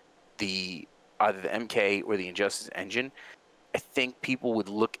using either the MK or the Injustice engine, I think people would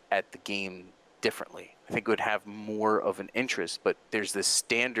look at the game differently. I think it would have more of an interest, but there's this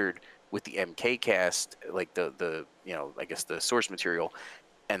standard with the MK cast, like the I guess the source material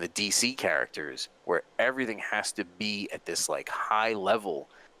and the DC characters, where everything has to be at this like high level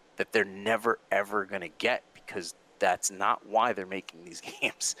that they're never ever going to get, because that's not why they're making these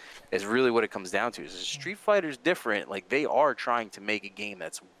games. Is really what it comes down to. Is Street Fighter's different. Like, they are trying to make a game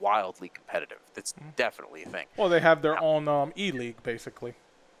that's wildly competitive. That's definitely a thing. Well, they have their own E-League, basically.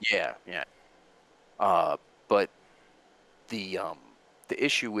 Yeah. But the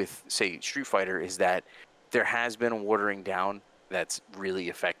issue with, say, Street Fighter is that there has been a watering down that's really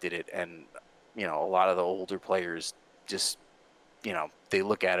affected it, and a lot of the older players just they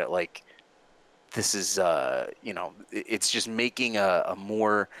look at it like this is it's just making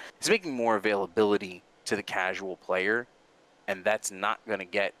it's making more availability to the casual player, and that's not going to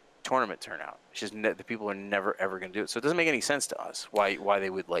get tournament turnout. It's just the people are never ever going to do it. So it doesn't make any sense to us why they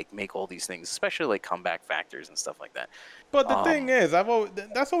would like make all these things, especially like comeback factors and stuff like that. But the thing is,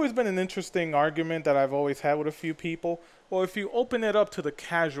 that's always been an interesting argument that I've always had with a few people. Well, if you open it up to the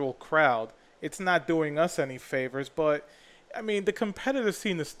casual crowd, it's not doing us any favors. But I mean, the competitive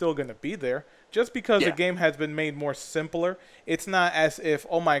scene is still going to be there. Just because the game has been made more simpler, it's not as if,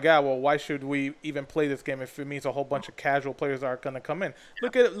 oh my God, well, why should we even play this game if it means a whole bunch of casual players are going to come in?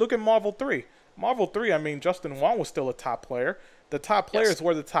 Look at Marvel 3. Marvel 3, I mean, Justin Wong was still a top player. The top players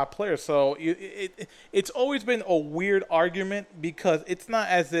were the top players. So it's always been a weird argument, because it's not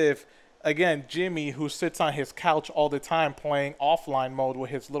as if, again, Jimmy, who sits on his couch all the time playing offline mode with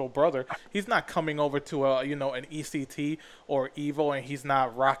his little brother, he's not coming over to an ECT or Evo and he's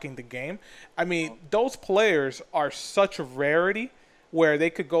not rocking the game. I mean, those players are such a rarity where they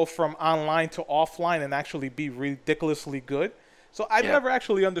could go from online to offline and actually be ridiculously good. So I've never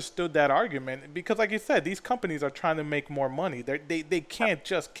actually understood that argument, because, like you said, these companies are trying to make more money. They can't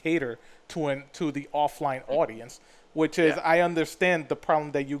just cater to the offline audience. Which is, I understand the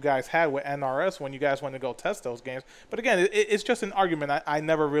problem that you guys had with NRS when you guys went to go test those games. But again, it's just an argument I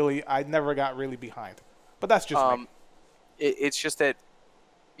never got really behind. But that's just me. It's just that,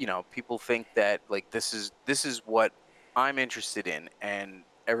 people think that like this is what I'm interested in, and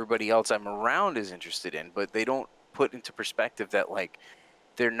everybody else I'm around is interested in, but they don't put into perspective that like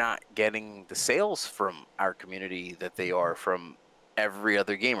they're not getting the sales from our community that they are from every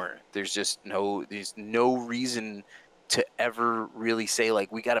other gamer. There's no reason to ever really say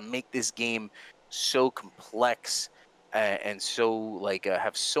like we got to make this game so complex and so like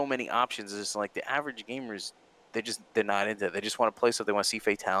have so many options. It's like the average gamers, they're not into it. They just want to play something. They want to see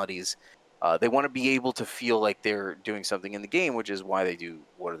fatalities. They want to be able to feel like they're doing something in the game, which is why they do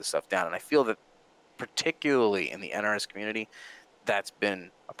water the stuff down. And I feel that particularly in the NRS community, that's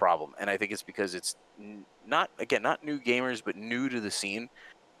been a problem. And I think it's because it's not new gamers, but new to the scene.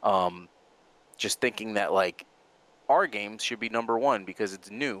 Just thinking that like our games should be number one because it's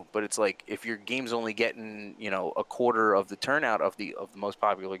new, but it's like if your game's only getting a quarter of the turnout of the most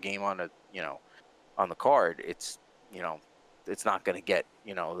popular game on on the card, it's it's not going to get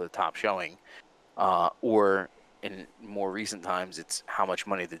the top showing, or in more recent times, it's how much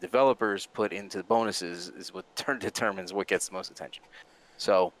money the developers put into bonuses is what determines what gets the most attention.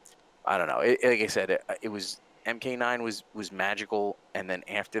 So I don't know. Like I said, it was MK9 was magical, and then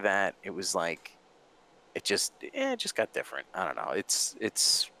after that, it was like it just got different. I don't know.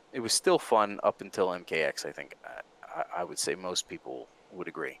 It was still fun up until MKX. I think I would say most people would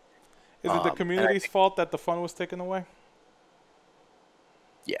agree. Is it the community's fault that the fun was taken away?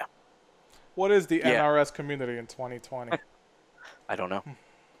 Yeah. What is the NRS community in 2020? I don't know.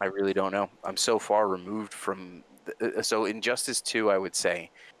 I really don't know. I'm so far removed from. So Injustice 2, I would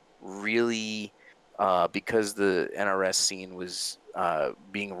say, really, because the NRS scene was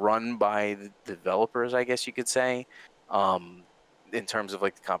being run by the developers, I guess you could say, in terms of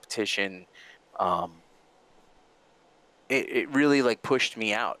like the competition, it really like pushed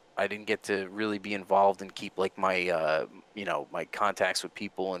me out. I didn't get to really be involved and keep like my my contacts with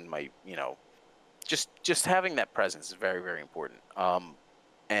people and my just having that presence is very, very important.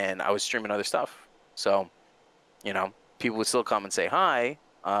 And I was streaming other stuff, so people would still come and say hi,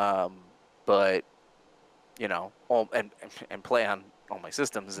 but all and play on all my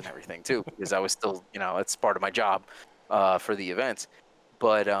systems and everything too, because I was still it's part of my job for the events.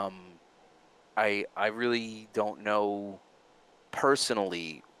 But I really don't know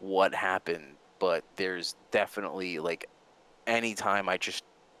personally what happened, but there's definitely like anytime I just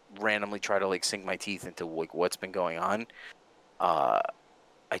randomly try to like sink my teeth into like what's been going on, I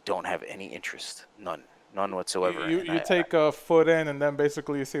don't have any interest, none whatsoever. You take a foot in and then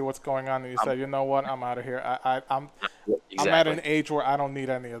basically you see what's going on and you say, you know what, I'm out of here. I'm at an age where I don't need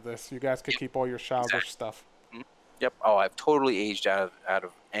any of this. You guys could keep all your childish stuff. Yep. Oh, I've totally aged out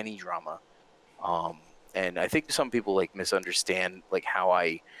of any drama. And I think some people like misunderstand like how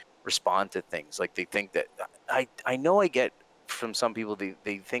I respond to things. Like they think that I know I get from some people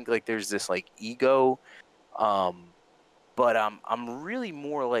they think like there's this like ego, but I'm really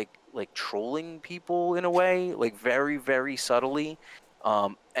more like trolling people in a way, like very, very subtly.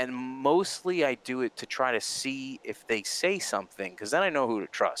 And mostly I do it to try to see if they say something, because then I know who to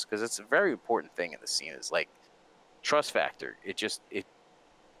trust, because it's a very important thing in the scene is like trust factor. It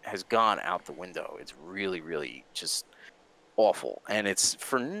has gone out the window. It's really, really just awful, and it's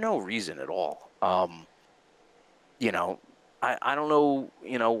for no reason at all. I don't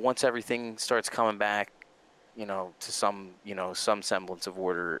know, once everything starts coming back, to some semblance of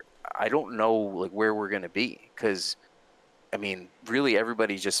order, I don't know like where we're going to be, because I mean, really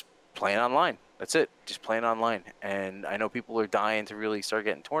everybody's just playing online. That's it. Just playing online. And I know people are dying to really start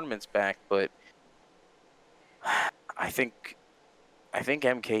getting tournaments back, but I think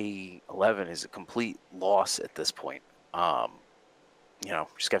MK11 is a complete loss at this point.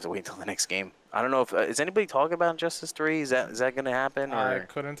 Just have to wait until the next game. I don't know if is anybody talking about Injustice 3? Is that going to happen? I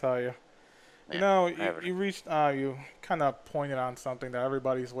couldn't tell you. You kind of pointed on something that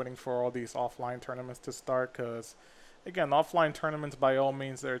everybody's waiting for all these offline tournaments to start, because again, offline tournaments by all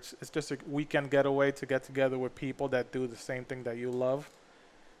means, it's just a weekend getaway to get together with people that do the same thing that you love.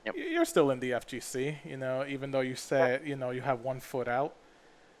 Yep. You're still in the FGC, even though you said, you have 1 foot out.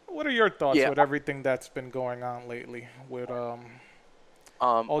 What are your thoughts with everything that's been going on lately with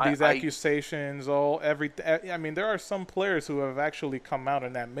all these accusations, I mean, there are some players who have actually come out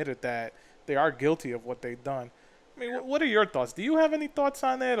and admitted that they are guilty of what they've done. I mean, what are your thoughts? Do you have any thoughts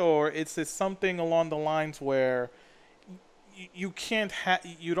on it, or is it something along the lines where you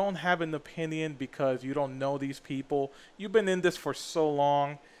don't have an opinion because you don't know these people? You've been in this for so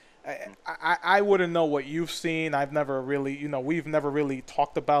long. I wouldn't know what you've seen. I've never really, we've never really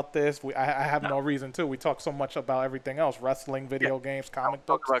talked about this. I have no reason to. We talk so much about everything else: wrestling, video games, comic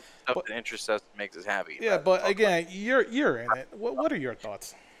books. Talk about stuff that interests us and makes us happy. Yeah, but again, you're in it. What are your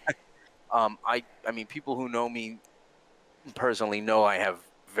thoughts? I mean, people who know me personally know I have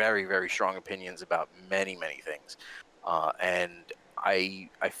very, very strong opinions about many, many things, and I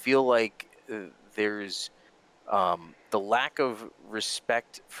feel like there's the lack of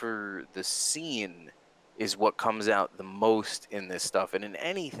respect for the scene is what comes out the most in this stuff and in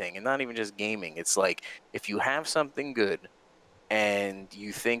anything, and not even just gaming. It's like, if you have something good and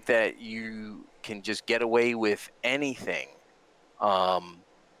you think that you can just get away with anything,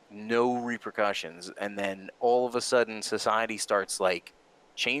 no repercussions, and then all of a sudden society starts like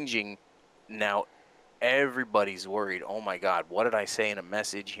changing. Now everybody's worried, oh my god, what did I say in a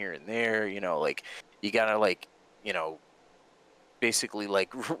message here and there? Like, you gotta, like, basically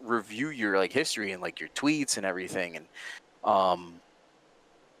like review your like history and like your tweets and everything. And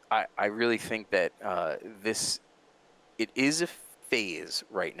I really think that it is a phase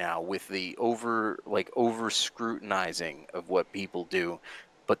right now with the over scrutinizing of what people do.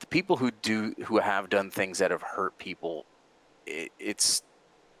 But the people who have done things that have hurt people, it's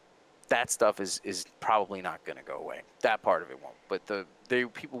that stuff is probably not going to go away. That part of it won't. But the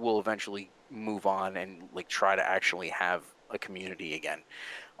people will eventually move on and like try to actually have a community again.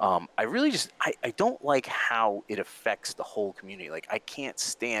 I really just I don't like how it affects the whole community. Like, I can't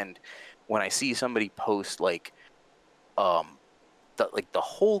stand when I see somebody post like the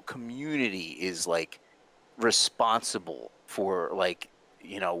whole community is like responsible for like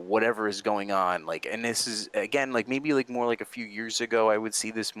whatever is going on. Like, and this is again like maybe like more like a few years ago I would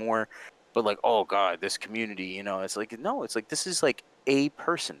see this more, but like, oh god, this community, it's like, no, it's like, this is like a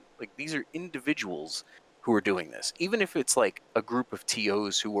person. Like, these are individuals who are doing this, even if it's like a group of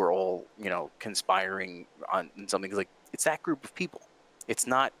TOs who are all conspiring on something. Like, it's that group of people, it's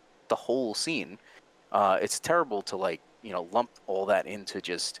not the whole scene. It's terrible to like lump all that into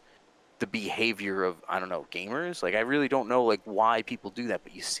just the behavior of, I don't know, gamers. Like, I really don't know like why people do that,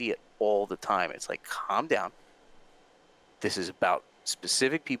 but you see it all the time. It's like, calm down, this is about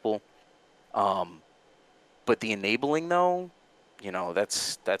specific people. But the enabling though,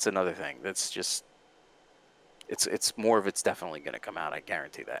 that's another thing. That's just, it's more of it's definitely going to come out. I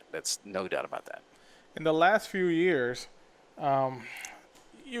guarantee that. That's no doubt about that. In the last few years,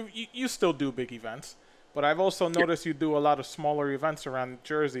 you still do big events, but I've also noticed you do a lot of smaller events around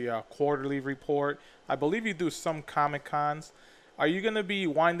Jersey. Quarterly report. I believe you do some Comic Cons. Are you going to be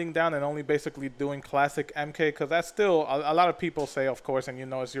winding down and only basically doing classic MK? Because that's still a lot of people say, of course, and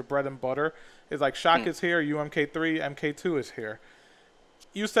it's your bread and butter. It's like Shock is here, UMK3, MK2 is here.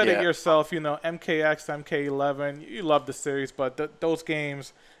 You said it yourself, MKX, MK11. You love the series, but those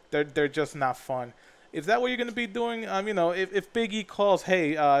games, they're just not fun. Is that what you're going to be doing? If Big E calls,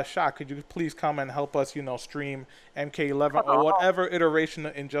 hey, Shock, could you please come and help us, stream MK11 or whatever iteration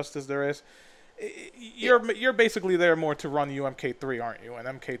of Injustice there is? You're basically there more to run UMK3, aren't you,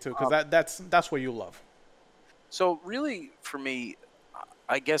 and MK2, because that's what you love. So really, for me,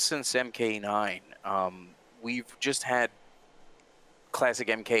 I guess since MK9, we've just had classic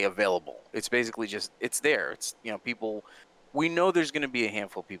MK available. It's basically just, it's there. It's people. We know there's going to be a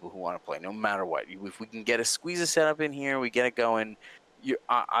handful of people who want to play, no matter what. If we can squeeze a setup in here, we get it going.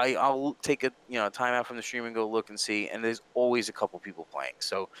 I'll take a time out from the stream and go look and see, and there's always a couple people playing.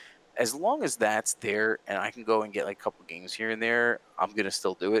 So as long as that's there and I can go and get like a couple games here and there, I'm gonna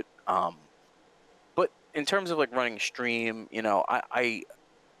still do it. But in terms of like running a stream, I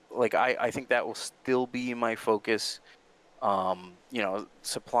think that will still be my focus.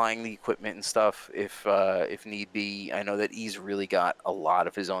 Supplying the equipment and stuff if need be. I know that he's really got a lot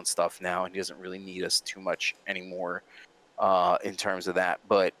of his own stuff now, and he doesn't really need us too much anymore in terms of that.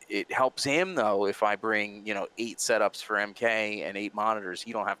 But it helps him though if I bring 8 setups for MK and 8 monitors.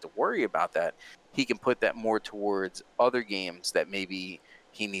 He don't have to worry about that. He can put that more towards other games that maybe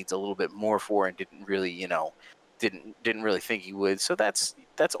he needs a little bit more for and didn't really didn't really think he would. So that's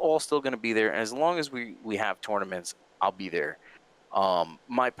all still going to be there, and as long as we have tournaments, I'll be there.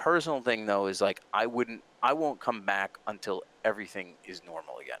 My personal thing though is like I won't come back until everything is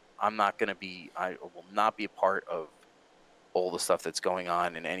normal again. I will not be a part of all the stuff that's going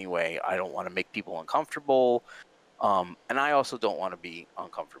on in any way. I don't want to make people uncomfortable. And I also don't want to be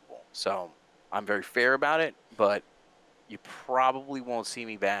uncomfortable. So I'm very fair about it, but you probably won't see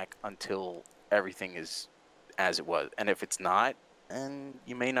me back until everything is as it was. And if it's not, then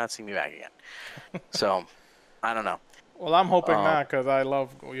you may not see me back again. So I don't know. Well, I'm hoping not, because I love,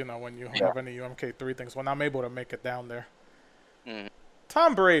 when you have any UMK3 things, when I'm able to make it down there.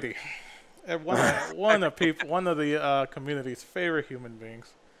 Tom Brady, one of the community's favorite human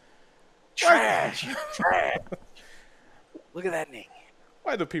beings. Trash. Look at that name.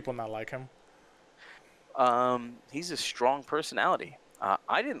 Why do people not like him? He's a strong personality.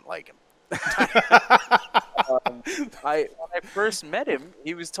 I didn't like him. When I first met him,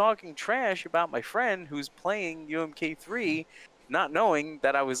 he was talking trash about my friend who's playing UMK3, not knowing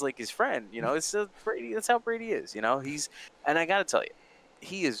that I was like his friend. You know, it's Brady. That's how Brady is. You know, and I gotta tell you,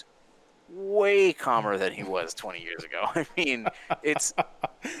 he is way calmer than he was 20 years ago. I mean, it's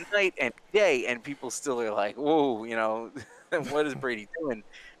night and day, and people still are like, "Whoa, you know, what is Brady doing?"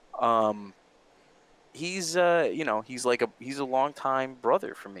 He's you know, he's a longtime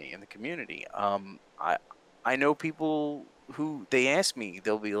brother for me in the community. I know people who they ask me,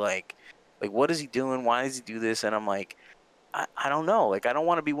 they'll be like, what is he doing? Why does he do this? And I'm like, I don't know. Like, I don't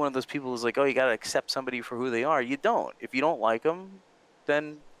want to be one of those people who's like, oh, you got to accept somebody for who they are. You don't. If you don't like them,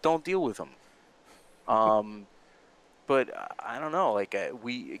 then don't deal with them. But I don't know. Like,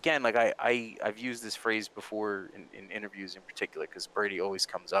 I've used this phrase before in interviews in particular, because Brady always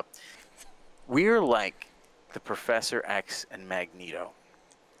comes up. We're like the Professor X and Magneto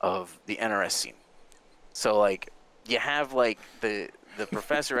of the NRS scene. So, like, you have, like, the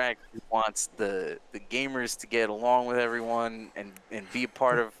Professor X who wants the gamers to get along with everyone and be a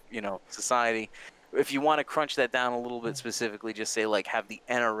part of, you know, society. If you want to crunch that down a little bit specifically, just say, like, have the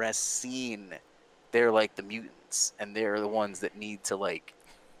NRS scene. They're like the mutants, and they're the ones that need to, like,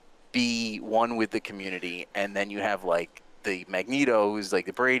 be one with the community. And then you have, like, the Magneto, who's like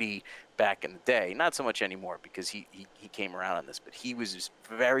the Brady back in the day. Not so much anymore, because he came around on this, but he was just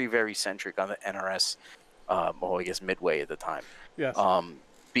very, very centric on the NRS. Well, I guess Midway at the time. Yes.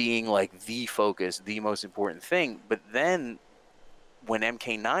 Being like the focus, the most important thing. But then when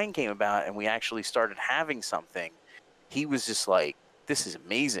MK9 came about and we actually started having something, he was just like, this is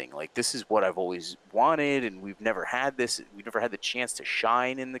amazing. Like, this is what I've always wanted, and we've never had this. We've never had the chance to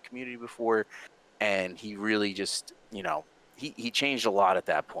shine in the community before. And he really just, you know, he changed a lot at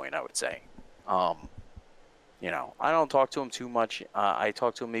that point, I would say. You know, I don't talk to him too much. I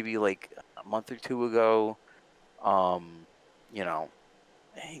talked to him maybe like a month or two ago. You know,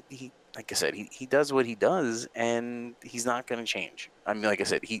 he like I said, he does what he does, and he's not going to change. I mean, like I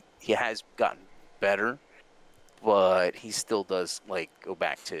said, he has gotten better, but he still does, like, go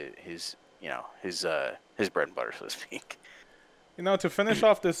back to his, you know, his bread and butter, so to speak. You know, to finish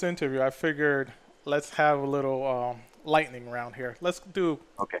off this interview, I figured let's have a little lightning round here. Let's do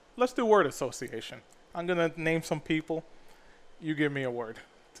word association. I'm gonna name some people. You give me a word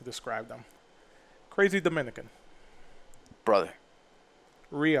to describe them. Crazy Dominican. Brother.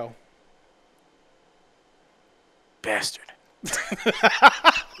 Rio. Bastard.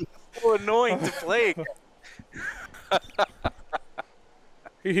 So annoying to play.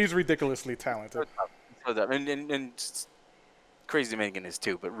 He's ridiculously talented. And Crazy Dominican is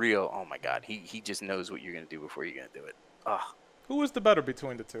too, but Rio, oh my God, he just knows what you're gonna do before you're gonna do it. Ugh. Who is the better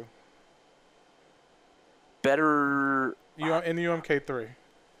between the two? Better in UMK3.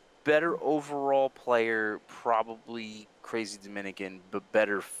 Better overall player, probably Crazy Dominican, but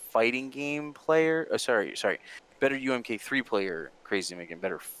better fighting game player. Sorry. Better UMK3 player, Crazy Dominican.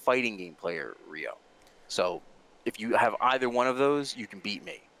 Better fighting game player, Rio. So if you have either one of those, you can beat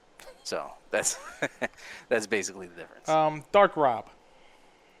me. So that's that's basically the difference. Dark Rob.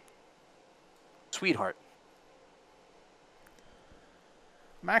 Sweetheart.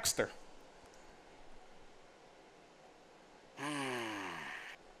 Maxter.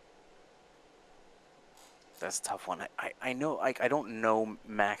 That's a tough one. I know, like, I don't know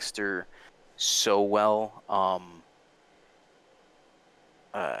Maxter so well.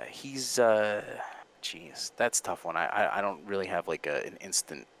 He's geez, that's a tough one. I don't really have like an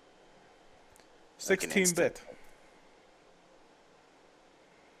instant. 16-bit.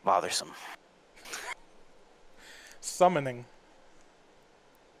 Bothersome. Summoning.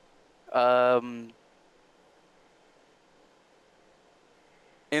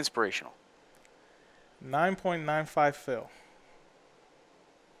 Inspirational. 9.95 Phil.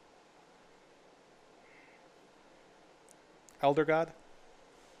 Elder God.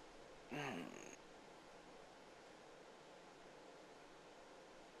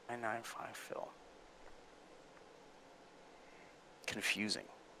 9.95 Phil. Confusing.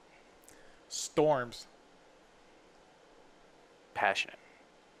 Storms. Passionate.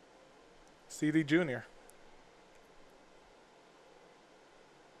 CD Jr.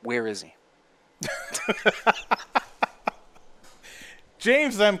 Where is he?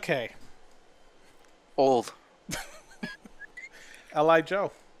 James MK. Old. L.I.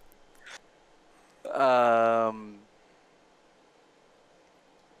 Joe.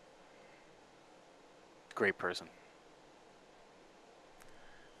 Great person.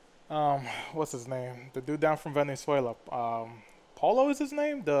 What's his name? The dude down from Venezuela. Paulo is his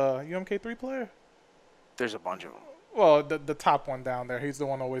name? The UMK3 player? There's a bunch of them. Well, the top one down there. He's the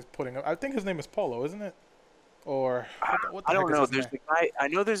one always putting up. I think his name is Polo, isn't it? Or what the I don't heck know. is his There's name? the guy. I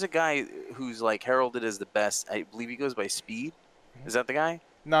know there's a guy who's like heralded as the best. I believe he goes by Speed. Is that the guy?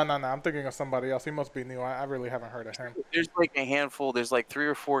 No. I'm thinking of somebody else. He must be new. I really haven't heard of him. There's like a handful. There's like 3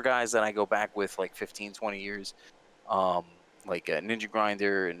 or 4 guys that I go back with like 15, 20 years. Like Ninja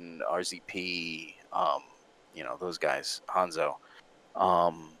Grinder and RZP. Those guys. Hanzo.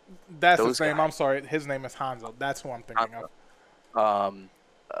 That's those his name. guys. I'm sorry. His name is Hanzo. That's who I'm thinking of.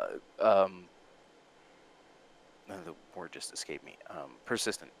 The word just escaped me.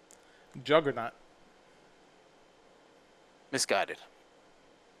 Persistent. Juggernaut. Misguided.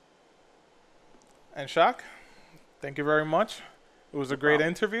 And Shock, thank you very much. It was a great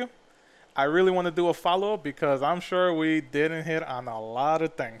interview. I really want to do a follow-up because I'm sure we didn't hit on a lot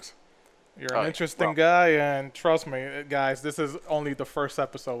of things. You're an interesting guy, and trust me, guys, this is only the first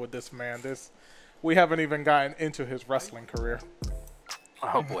episode with this man. We haven't even gotten into his wrestling career.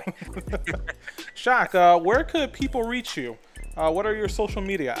 Oh, boy. Shock, where could people reach you? What are your social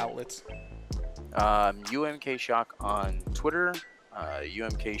media outlets? UMK Shock on Twitter.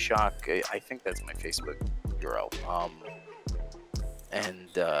 UMK Shock, I think that's my Facebook URL.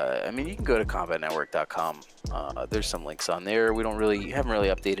 You can go to combatnetwork.com. There's some links on there. We haven't really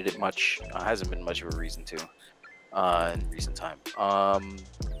updated it much. Hasn't been much of a reason to in recent time.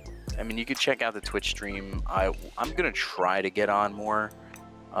 You could check out the Twitch stream. I'm gonna try to get on more.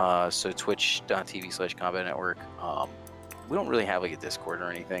 So twitch.tv/combatnetwork. We don't really have like a Discord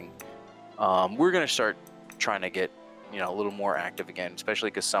or anything. We're gonna start trying to get a little more active again, especially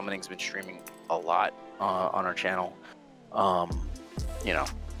because Summoning's been streaming a lot on our channel.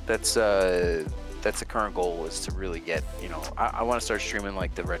 That's the current goal, is to really get I want to start streaming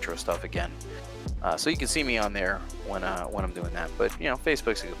like the retro stuff again. So you can see me on there when I'm doing that. But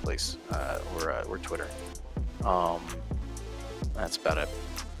Facebook's a good place, or Twitter. That's about it.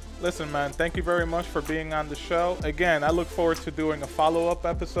 Listen, man, thank you very much for being on the show. Again, I look forward to doing a follow-up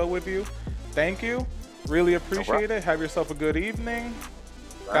episode with you. Thank you. Really appreciate it. Have yourself a good evening.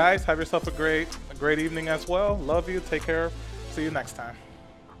 Guys, have yourself a great evening as well. Love you. Take care. See you next time.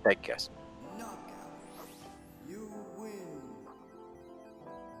 Thank you, guys. You win.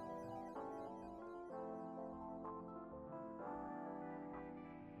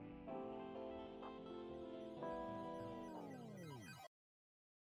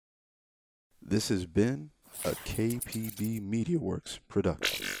 This has been a KPB MediaWorks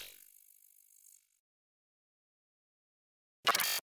production.